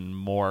even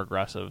more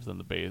aggressive than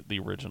the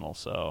original.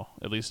 So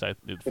at least from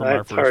our first play.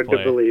 That's hard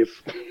to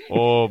believe.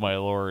 Oh my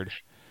lord!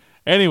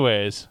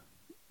 Anyways,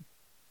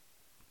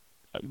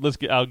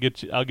 I'll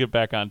get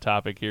back on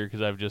topic here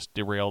because I've just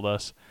derailed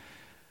us.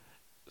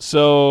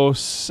 So,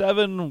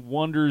 Seven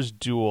Wonders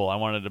Duel, I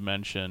wanted to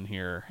mention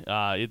here.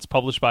 It's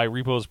published by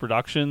Repos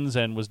Productions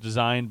and was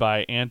designed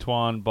by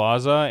Antoine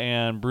Bauza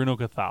and Bruno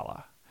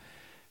Cathala.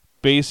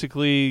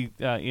 Basically,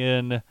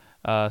 in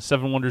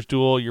Seven Wonders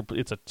Duel,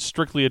 it's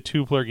strictly a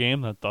two-player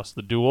game, thus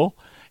the duel,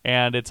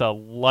 and it's a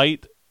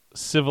light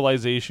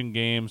civilization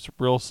game. It's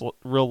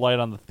real light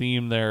on the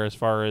theme there as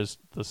far as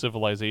the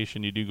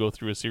civilization. You do go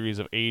through a series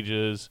of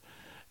ages,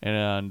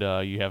 and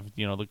you have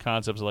the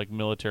concepts of like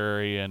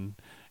military and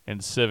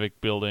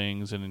civic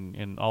buildings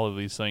and all of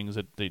these things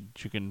that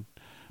you can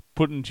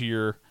put into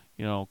your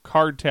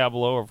card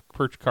tableau of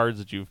cards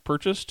that you've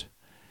purchased.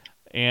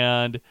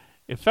 And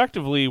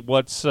effectively,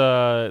 what's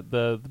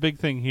the big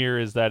thing here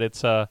is that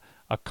it's a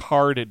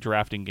card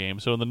drafting game.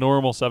 So in the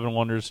normal Seven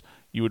Wonders,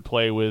 you would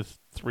play with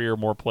 3 or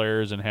more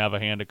players and have a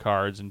hand of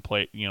cards and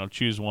play,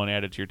 choose one,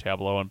 add it to your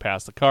tableau, and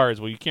pass the cards.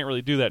 Well, you can't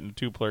really do that in a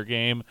 2-player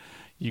game.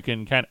 You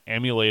can kind of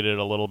emulate it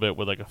a little bit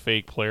with like a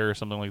fake player or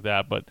something like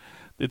that, but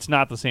it's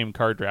not the same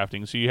card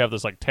drafting. So you have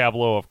this like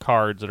tableau of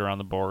cards that are on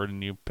the board,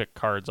 and you pick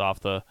cards off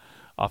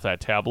that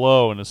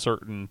tableau in a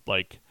certain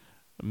like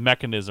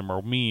mechanism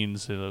or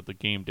means that the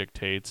game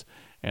dictates,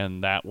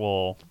 and that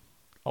will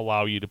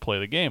allow you to play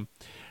the game.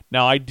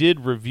 Now, I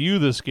did review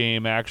this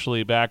game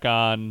actually back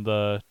on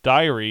the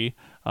diary,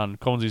 on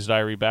Conzi's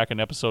diary, back in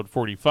episode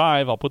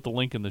 45. I'll put the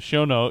link in the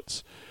show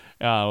notes,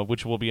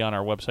 which will be on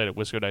our website at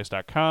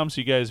wiscodice.com.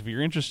 So you guys, if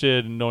you're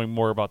interested in knowing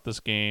more about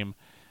this game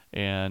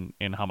and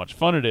how much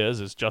fun it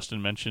is, as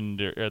Justin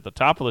mentioned at the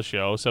top of the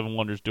show, Seven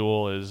Wonders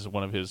Duel is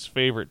one of his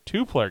favorite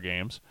 2-player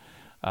games.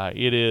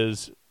 It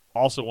is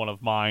also one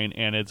of mine,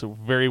 and it's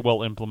very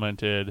well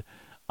implemented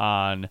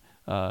on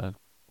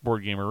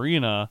Board Game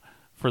Arena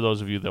for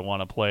those of you that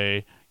want to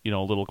play,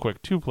 little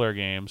quick 2-player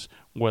games,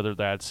 whether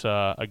that's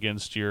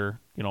against your,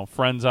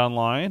 friends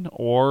online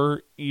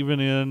or even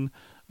in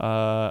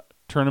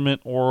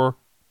tournament or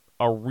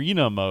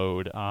arena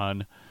mode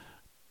on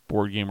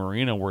Board Game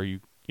Arena, where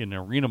in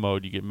arena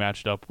mode you get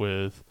matched up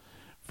with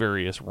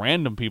various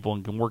random people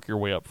and can work your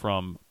way up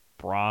from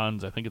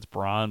bronze, I think it's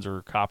bronze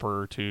or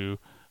copper, to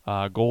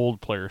gold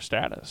player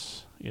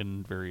status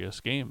in various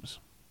games.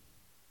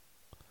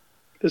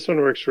 This one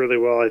works really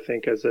well, I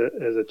think, as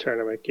a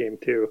tournament game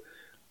too.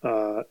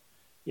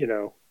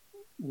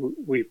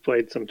 We've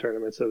played some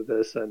tournaments of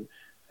this, and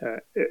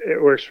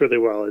it works really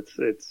well.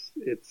 It's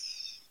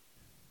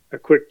a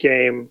quick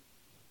game.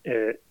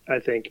 I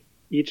think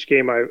each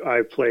game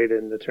I've played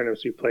in the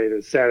tournaments we played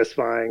is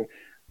satisfying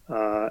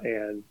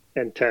and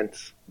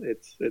intense.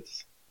 It's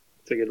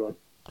a good one.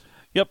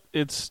 Yep,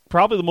 it's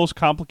probably the most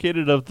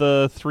complicated of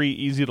the 3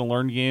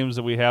 easy-to-learn games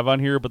that we have on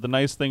here, but the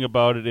nice thing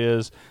about it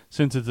is,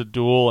 since it's a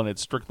duel and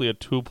it's strictly a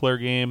 2-player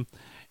game,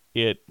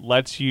 it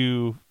lets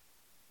you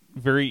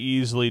very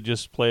easily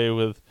just play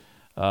with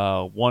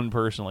one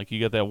person. Like, you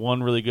get that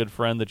one really good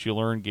friend that you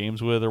learn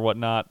games with or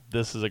whatnot.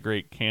 This is a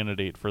great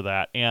candidate for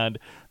that. And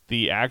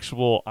the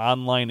actual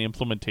online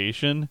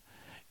implementation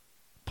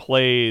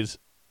plays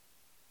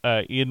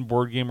in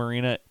Board Game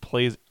Arena,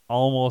 plays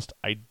almost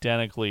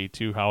identically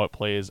to how it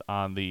plays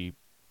on the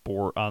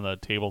board, on the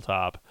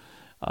tabletop.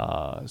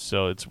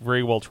 So it's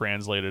very well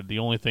translated. The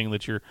only thing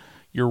that you're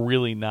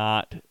really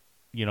not,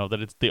 that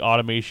it's the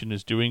automation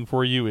is doing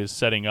for you is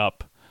setting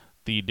up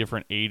the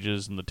different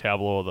ages in the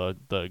tableau of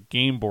the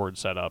game board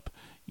setup.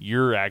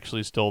 You're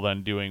actually still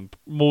then doing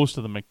most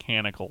of the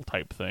mechanical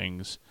type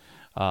things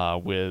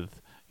with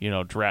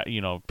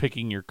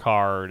picking your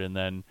card, and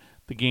then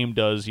the game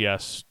does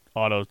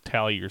auto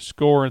tally your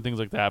score and things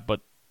like that,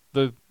 but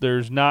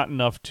there's not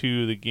enough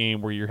to the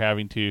game where you're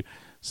having to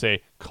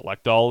say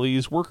collect all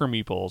these worker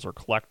meeples or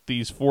collect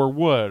these 4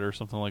 wood or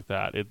something like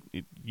that.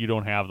 You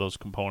don't have those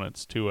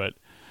components to it,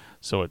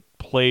 so it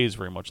plays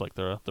very much like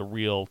the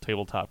real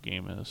tabletop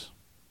game is.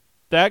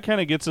 That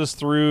kind of gets us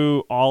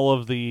through all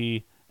of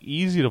the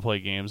easy to play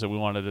games that we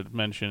wanted to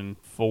mention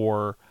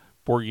for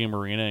Board Game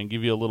Arena and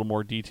give you a little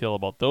more detail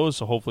about those,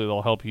 so hopefully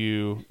they'll help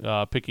you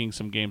picking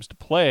some games to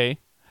play.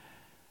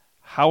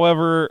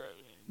 However,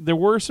 there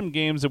were some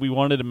games that we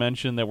wanted to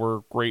mention that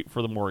were great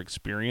for the more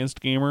experienced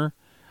gamer.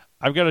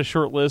 I've got a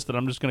short list that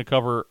I'm just going to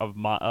cover of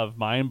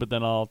mine, but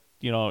then I'll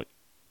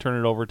turn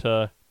it over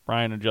to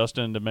Brian and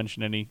Justin to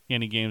mention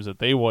any games that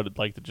they would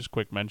like to just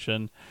quick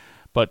mention.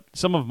 But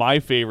some of my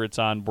favorites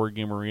on Board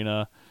Game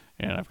Arena,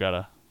 and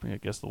I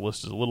guess the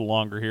list is a little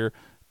longer here.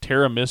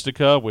 Terra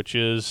Mystica, which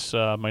is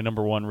my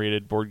number 1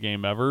 rated board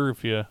game ever,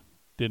 if you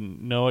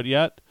didn't know it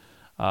yet.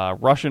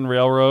 Russian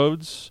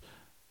Railroads.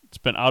 It's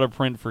been out of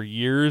print for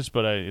years,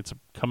 but it's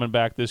coming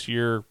back this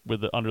year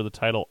under the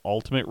title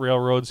Ultimate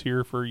Railroads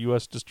here for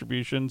U.S.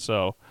 distribution.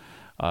 So,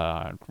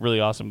 really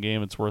awesome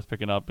game. It's worth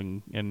picking up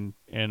and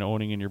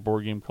owning in your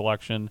board game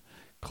collection.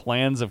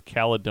 Clans of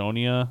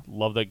Caledonia.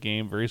 Love that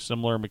game. Very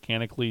similar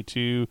mechanically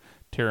to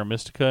Terra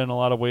Mystica in a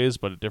lot of ways,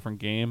 but a different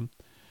game.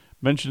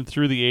 Mentioned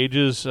Through the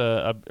Ages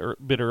a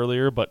bit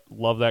earlier, but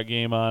love that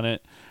game on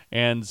it.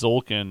 And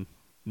Tzolk'in,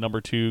 number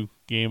 2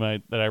 game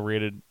that I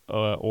rated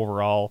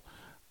overall.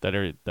 That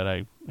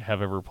I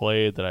have ever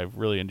played, that I've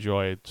really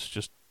enjoyed. It's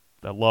just,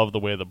 I love the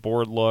way the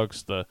board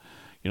looks.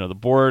 the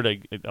board.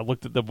 I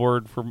looked at the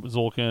board for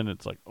Tzolk'in.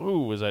 It's like,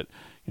 oh, is that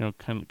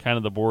kind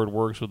of the board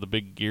works with the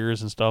big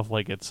gears and stuff.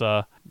 Like it's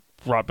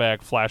brought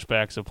back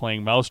flashbacks of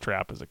playing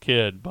Mousetrap as a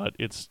kid, but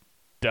it's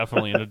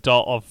definitely an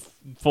a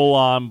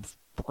full-on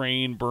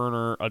brain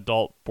burner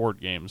adult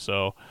board game.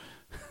 So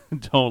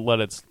don't let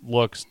its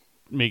looks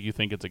make you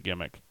think it's a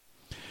gimmick.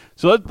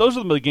 So those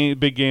are the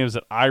big games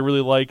that I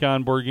really like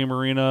on Board Game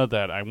Arena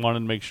that I wanted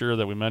to make sure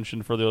that we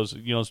mentioned for those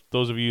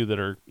of you that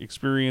are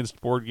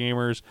experienced board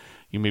gamers.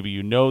 Maybe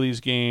you know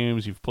these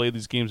games, you've played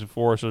these games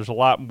before, so there's a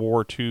lot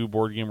more to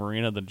Board Game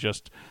Arena than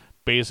just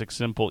basic,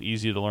 simple,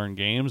 easy to learn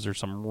games. There's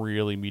some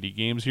really meaty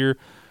games here.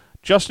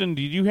 Justin,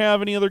 did you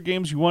have any other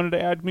games you wanted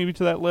to add maybe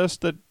to that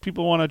list that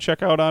people want to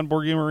check out on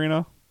Board Game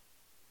Arena?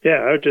 Yeah,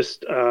 I would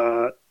just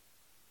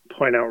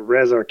point out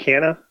Res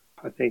Arcana.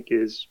 I think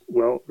is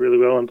really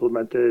well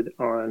implemented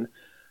on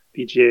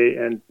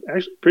BGA and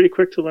actually pretty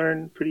quick to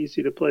learn, pretty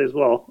easy to play as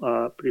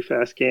well. Pretty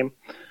fast game,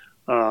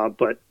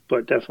 but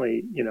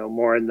definitely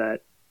more in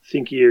that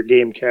thinkier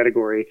game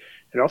category.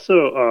 And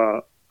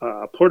also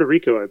Puerto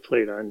Rico I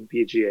played on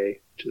BGA,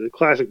 which is a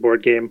classic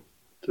board game.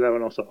 So that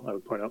one also I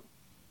would point out.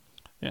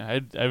 Yeah,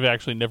 I've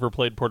actually never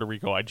played Puerto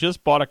Rico. I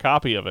just bought a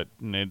copy of it,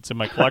 and it's in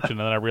my collection, and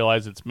then I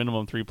realized it's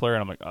minimum 3-player,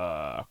 and I'm like,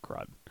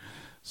 crud.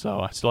 So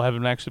I still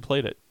haven't actually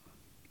played it.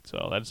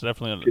 So that's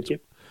definitely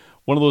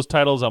one of those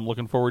titles I'm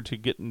looking forward to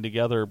getting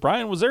together.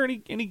 Brian, was there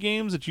any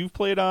games that you've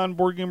played on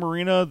Board Game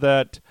Arena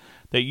that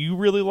you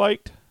really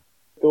liked?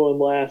 Going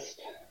last,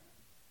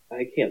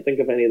 I can't think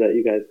of any that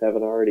you guys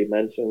haven't already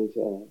mentioned.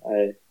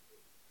 I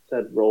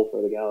said Roll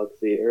for the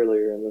Galaxy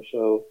earlier in the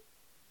show,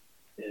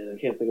 and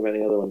I can't think of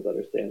any other ones that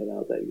are standing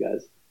out that you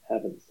guys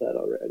haven't said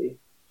already.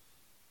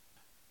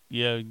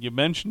 Yeah, you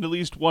mentioned at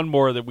least one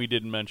more that we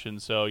didn't mention,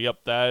 so yep,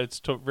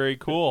 that's very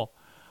cool.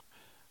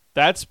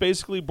 That's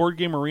basically Board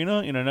Game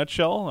Arena in a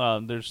nutshell.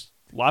 There's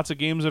lots of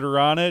games that are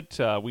on it.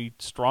 We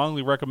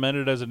strongly recommend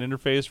it as an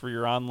interface for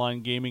your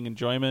online gaming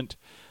enjoyment.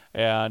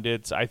 And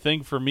it's, I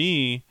think for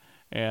me,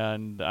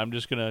 and I'm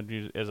just going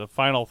to, as a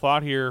final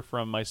thought here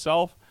from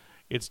myself,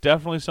 it's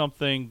definitely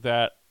something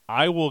that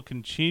I will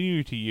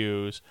continue to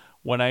use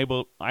when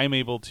I'm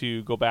able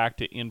to go back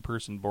to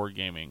in-person board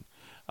gaming.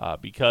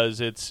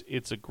 Because it's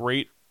a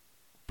great,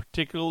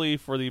 particularly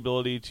for the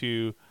ability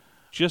to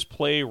just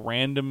play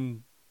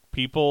random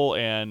people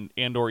and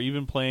or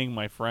even playing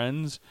my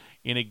friends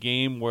in a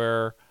game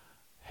where,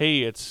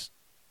 hey, it's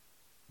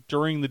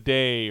during the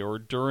day or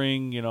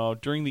during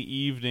the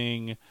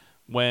evening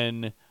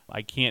when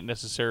I can't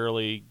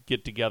necessarily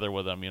get together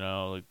with them.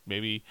 Like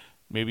maybe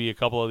a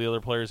couple of the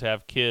other players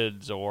have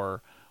kids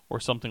or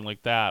something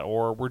like that,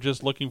 or we're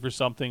just looking for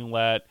something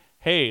that,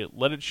 hey,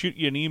 let it shoot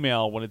you an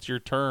email when it's your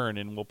turn,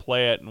 and we'll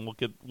play it, and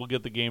we'll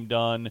get the game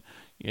done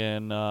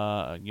in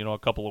over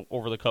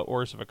the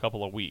course of a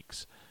couple of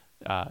weeks.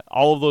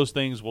 All of those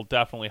things will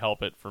definitely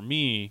help it for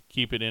me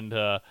keep it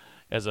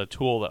as a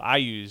tool that I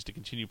use to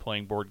continue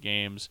playing board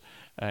games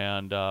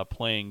and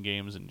playing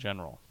games in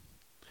general.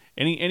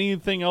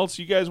 Anything else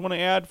you guys want to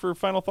add for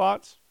final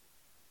thoughts?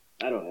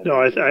 I don't have.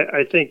 No,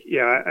 I think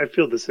I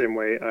feel the same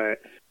way. I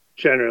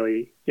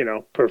generally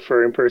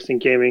prefer in-person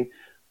gaming,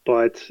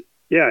 but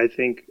yeah, I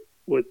think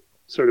what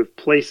sort of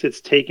place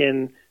it's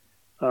taken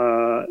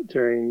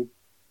during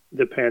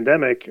the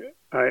pandemic,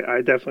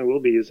 I definitely will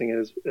be using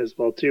it as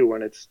well too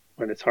when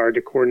it's hard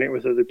to coordinate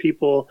with other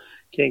people,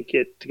 can't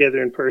get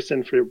together in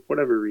person for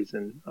whatever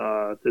reason.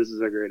 This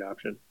is a great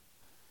option.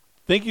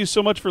 Thank you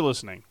so much for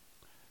listening.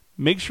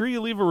 Make sure you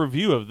leave a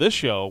review of this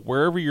show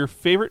wherever your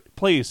favorite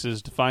place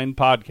is to find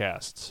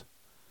podcasts.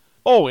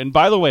 Oh, and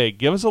by the way,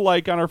 give us a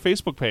like on our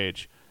Facebook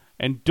page.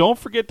 And don't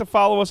forget to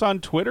follow us on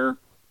Twitter,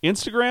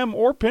 Instagram,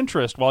 or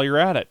Pinterest while you're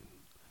at it.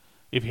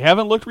 If you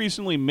haven't looked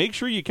recently, make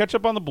sure you catch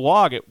up on the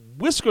blog at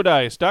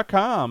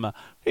wiscodice.com.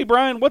 Hey,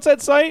 Brian, what's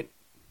that site?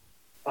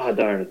 Oh,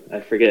 darn,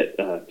 I forget.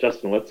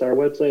 Justin, what's our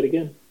website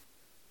again?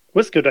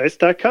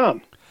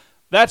 Wiscodice.com.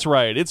 That's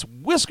right, it's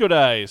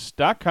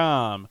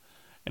wiscodice.com.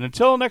 And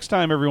until next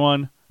time,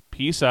 everyone,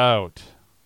 peace out.